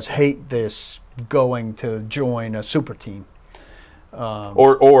most of us hate this going to join a super team.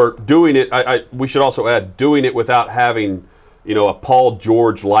 Or doing it. We should also add doing it without having, a Paul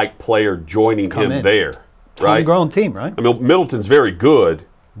George-like player joining him there, right? Homegrown team, right? I mean, Middleton's very good,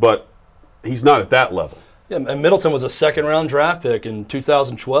 but he's not at that level. Yeah, and Middleton was a second-round draft pick in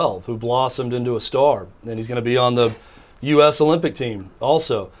 2012 who blossomed into a star, and he's going to be on the U.S. Olympic team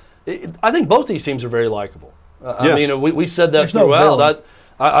also. I think both these teams are very likable. I mean, we said that throughout.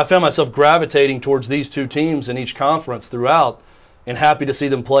 I found myself gravitating towards these two teams in each conference throughout, and happy to see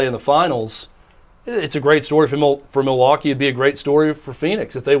them play in the finals. It's a great story for Milwaukee. It'd be a great story for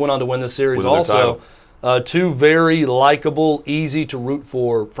Phoenix if they went on to win this series also. Two very likable, easy to root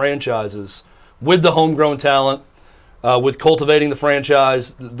for franchises with the homegrown talent, with cultivating the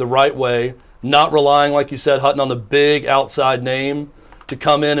franchise the right way, not relying, like you said, Hutton, on the big outside name to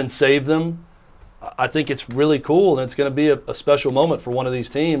come in and save them. I think it's really cool, and it's going to be a special moment for one of these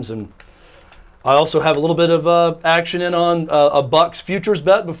teams. And I also have a little bit of action in on a Bucks futures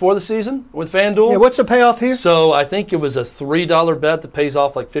bet before the season with FanDuel. Yeah, what's the payoff here? So I think it was a $3 bet that pays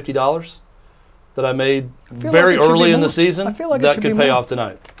off like $50 that I made very early in the season. I feel like that could pay off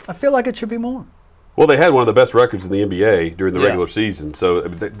tonight. I feel like it should be more. Well, they had one of the best records in the NBA during the regular season, so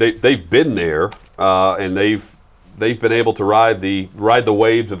they've been there, and they've been able to ride the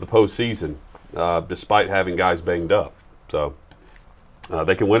waves of the postseason, despite having guys banged up. So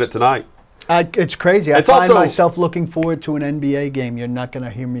they can win it tonight. It's crazy. I find myself looking forward to an NBA game. You're not going to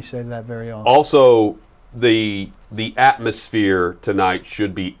hear me say that very often. Also, the atmosphere tonight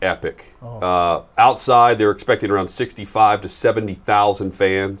should be epic. Outside, they're expecting around 65 to 70,000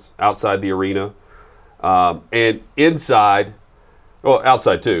 fans outside the arena. And inside, well,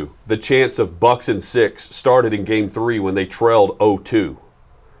 outside too, the chance of Bucks and 6 started in Game 3 when they trailed 0-2.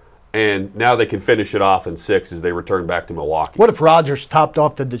 And now they can finish it off in 6 as they return back to Milwaukee. What if Rodgers topped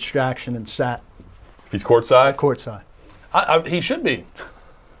off the distraction and sat If he's courtside? Courtside. He should be.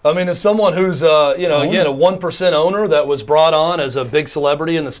 I mean, as someone who's, again, a 1% owner that was brought on as a big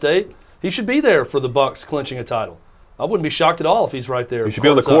celebrity in the state, he should be there for the Bucks clinching a title. I wouldn't be shocked at all if he's right there. He should be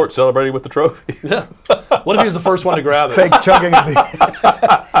on the court celebrating with the trophy. Yeah. What if he was the first one to grab it? Fake chugging a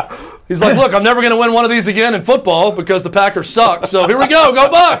beer. He's like, look, I'm never going to win one of these again in football because the Packers suck. So here we go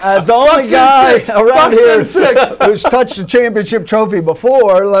Bucks. As the only Bucks guy around here Bucks who's touched the championship trophy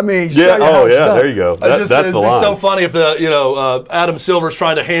before, let me show you how it's done. There you go. That's the line. It'd be so funny if Adam Silver's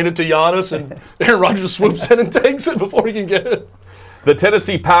trying to hand it to Giannis and Aaron Rodgers swoops in and takes it before he can get it. The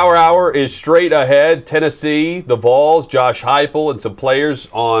Tennessee Power Hour is straight ahead. Tennessee, the Vols, Josh Heupel, and some players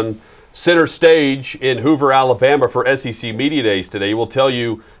on center stage in Hoover, Alabama for SEC Media Days today. We'll tell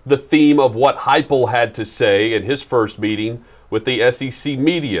you the theme of what Heupel had to say in his first meeting with the SEC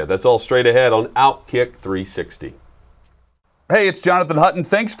media. That's all straight ahead on Outkick 360. Hey, it's Jonathan Hutton.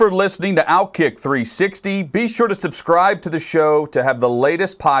 Thanks for listening to Outkick 360. Be sure to subscribe to the show to have the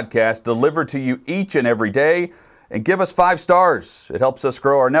latest podcast delivered to you each and every day. And give us 5 stars. It helps us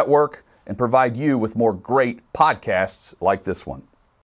grow our network and provide you with more great podcasts like this one.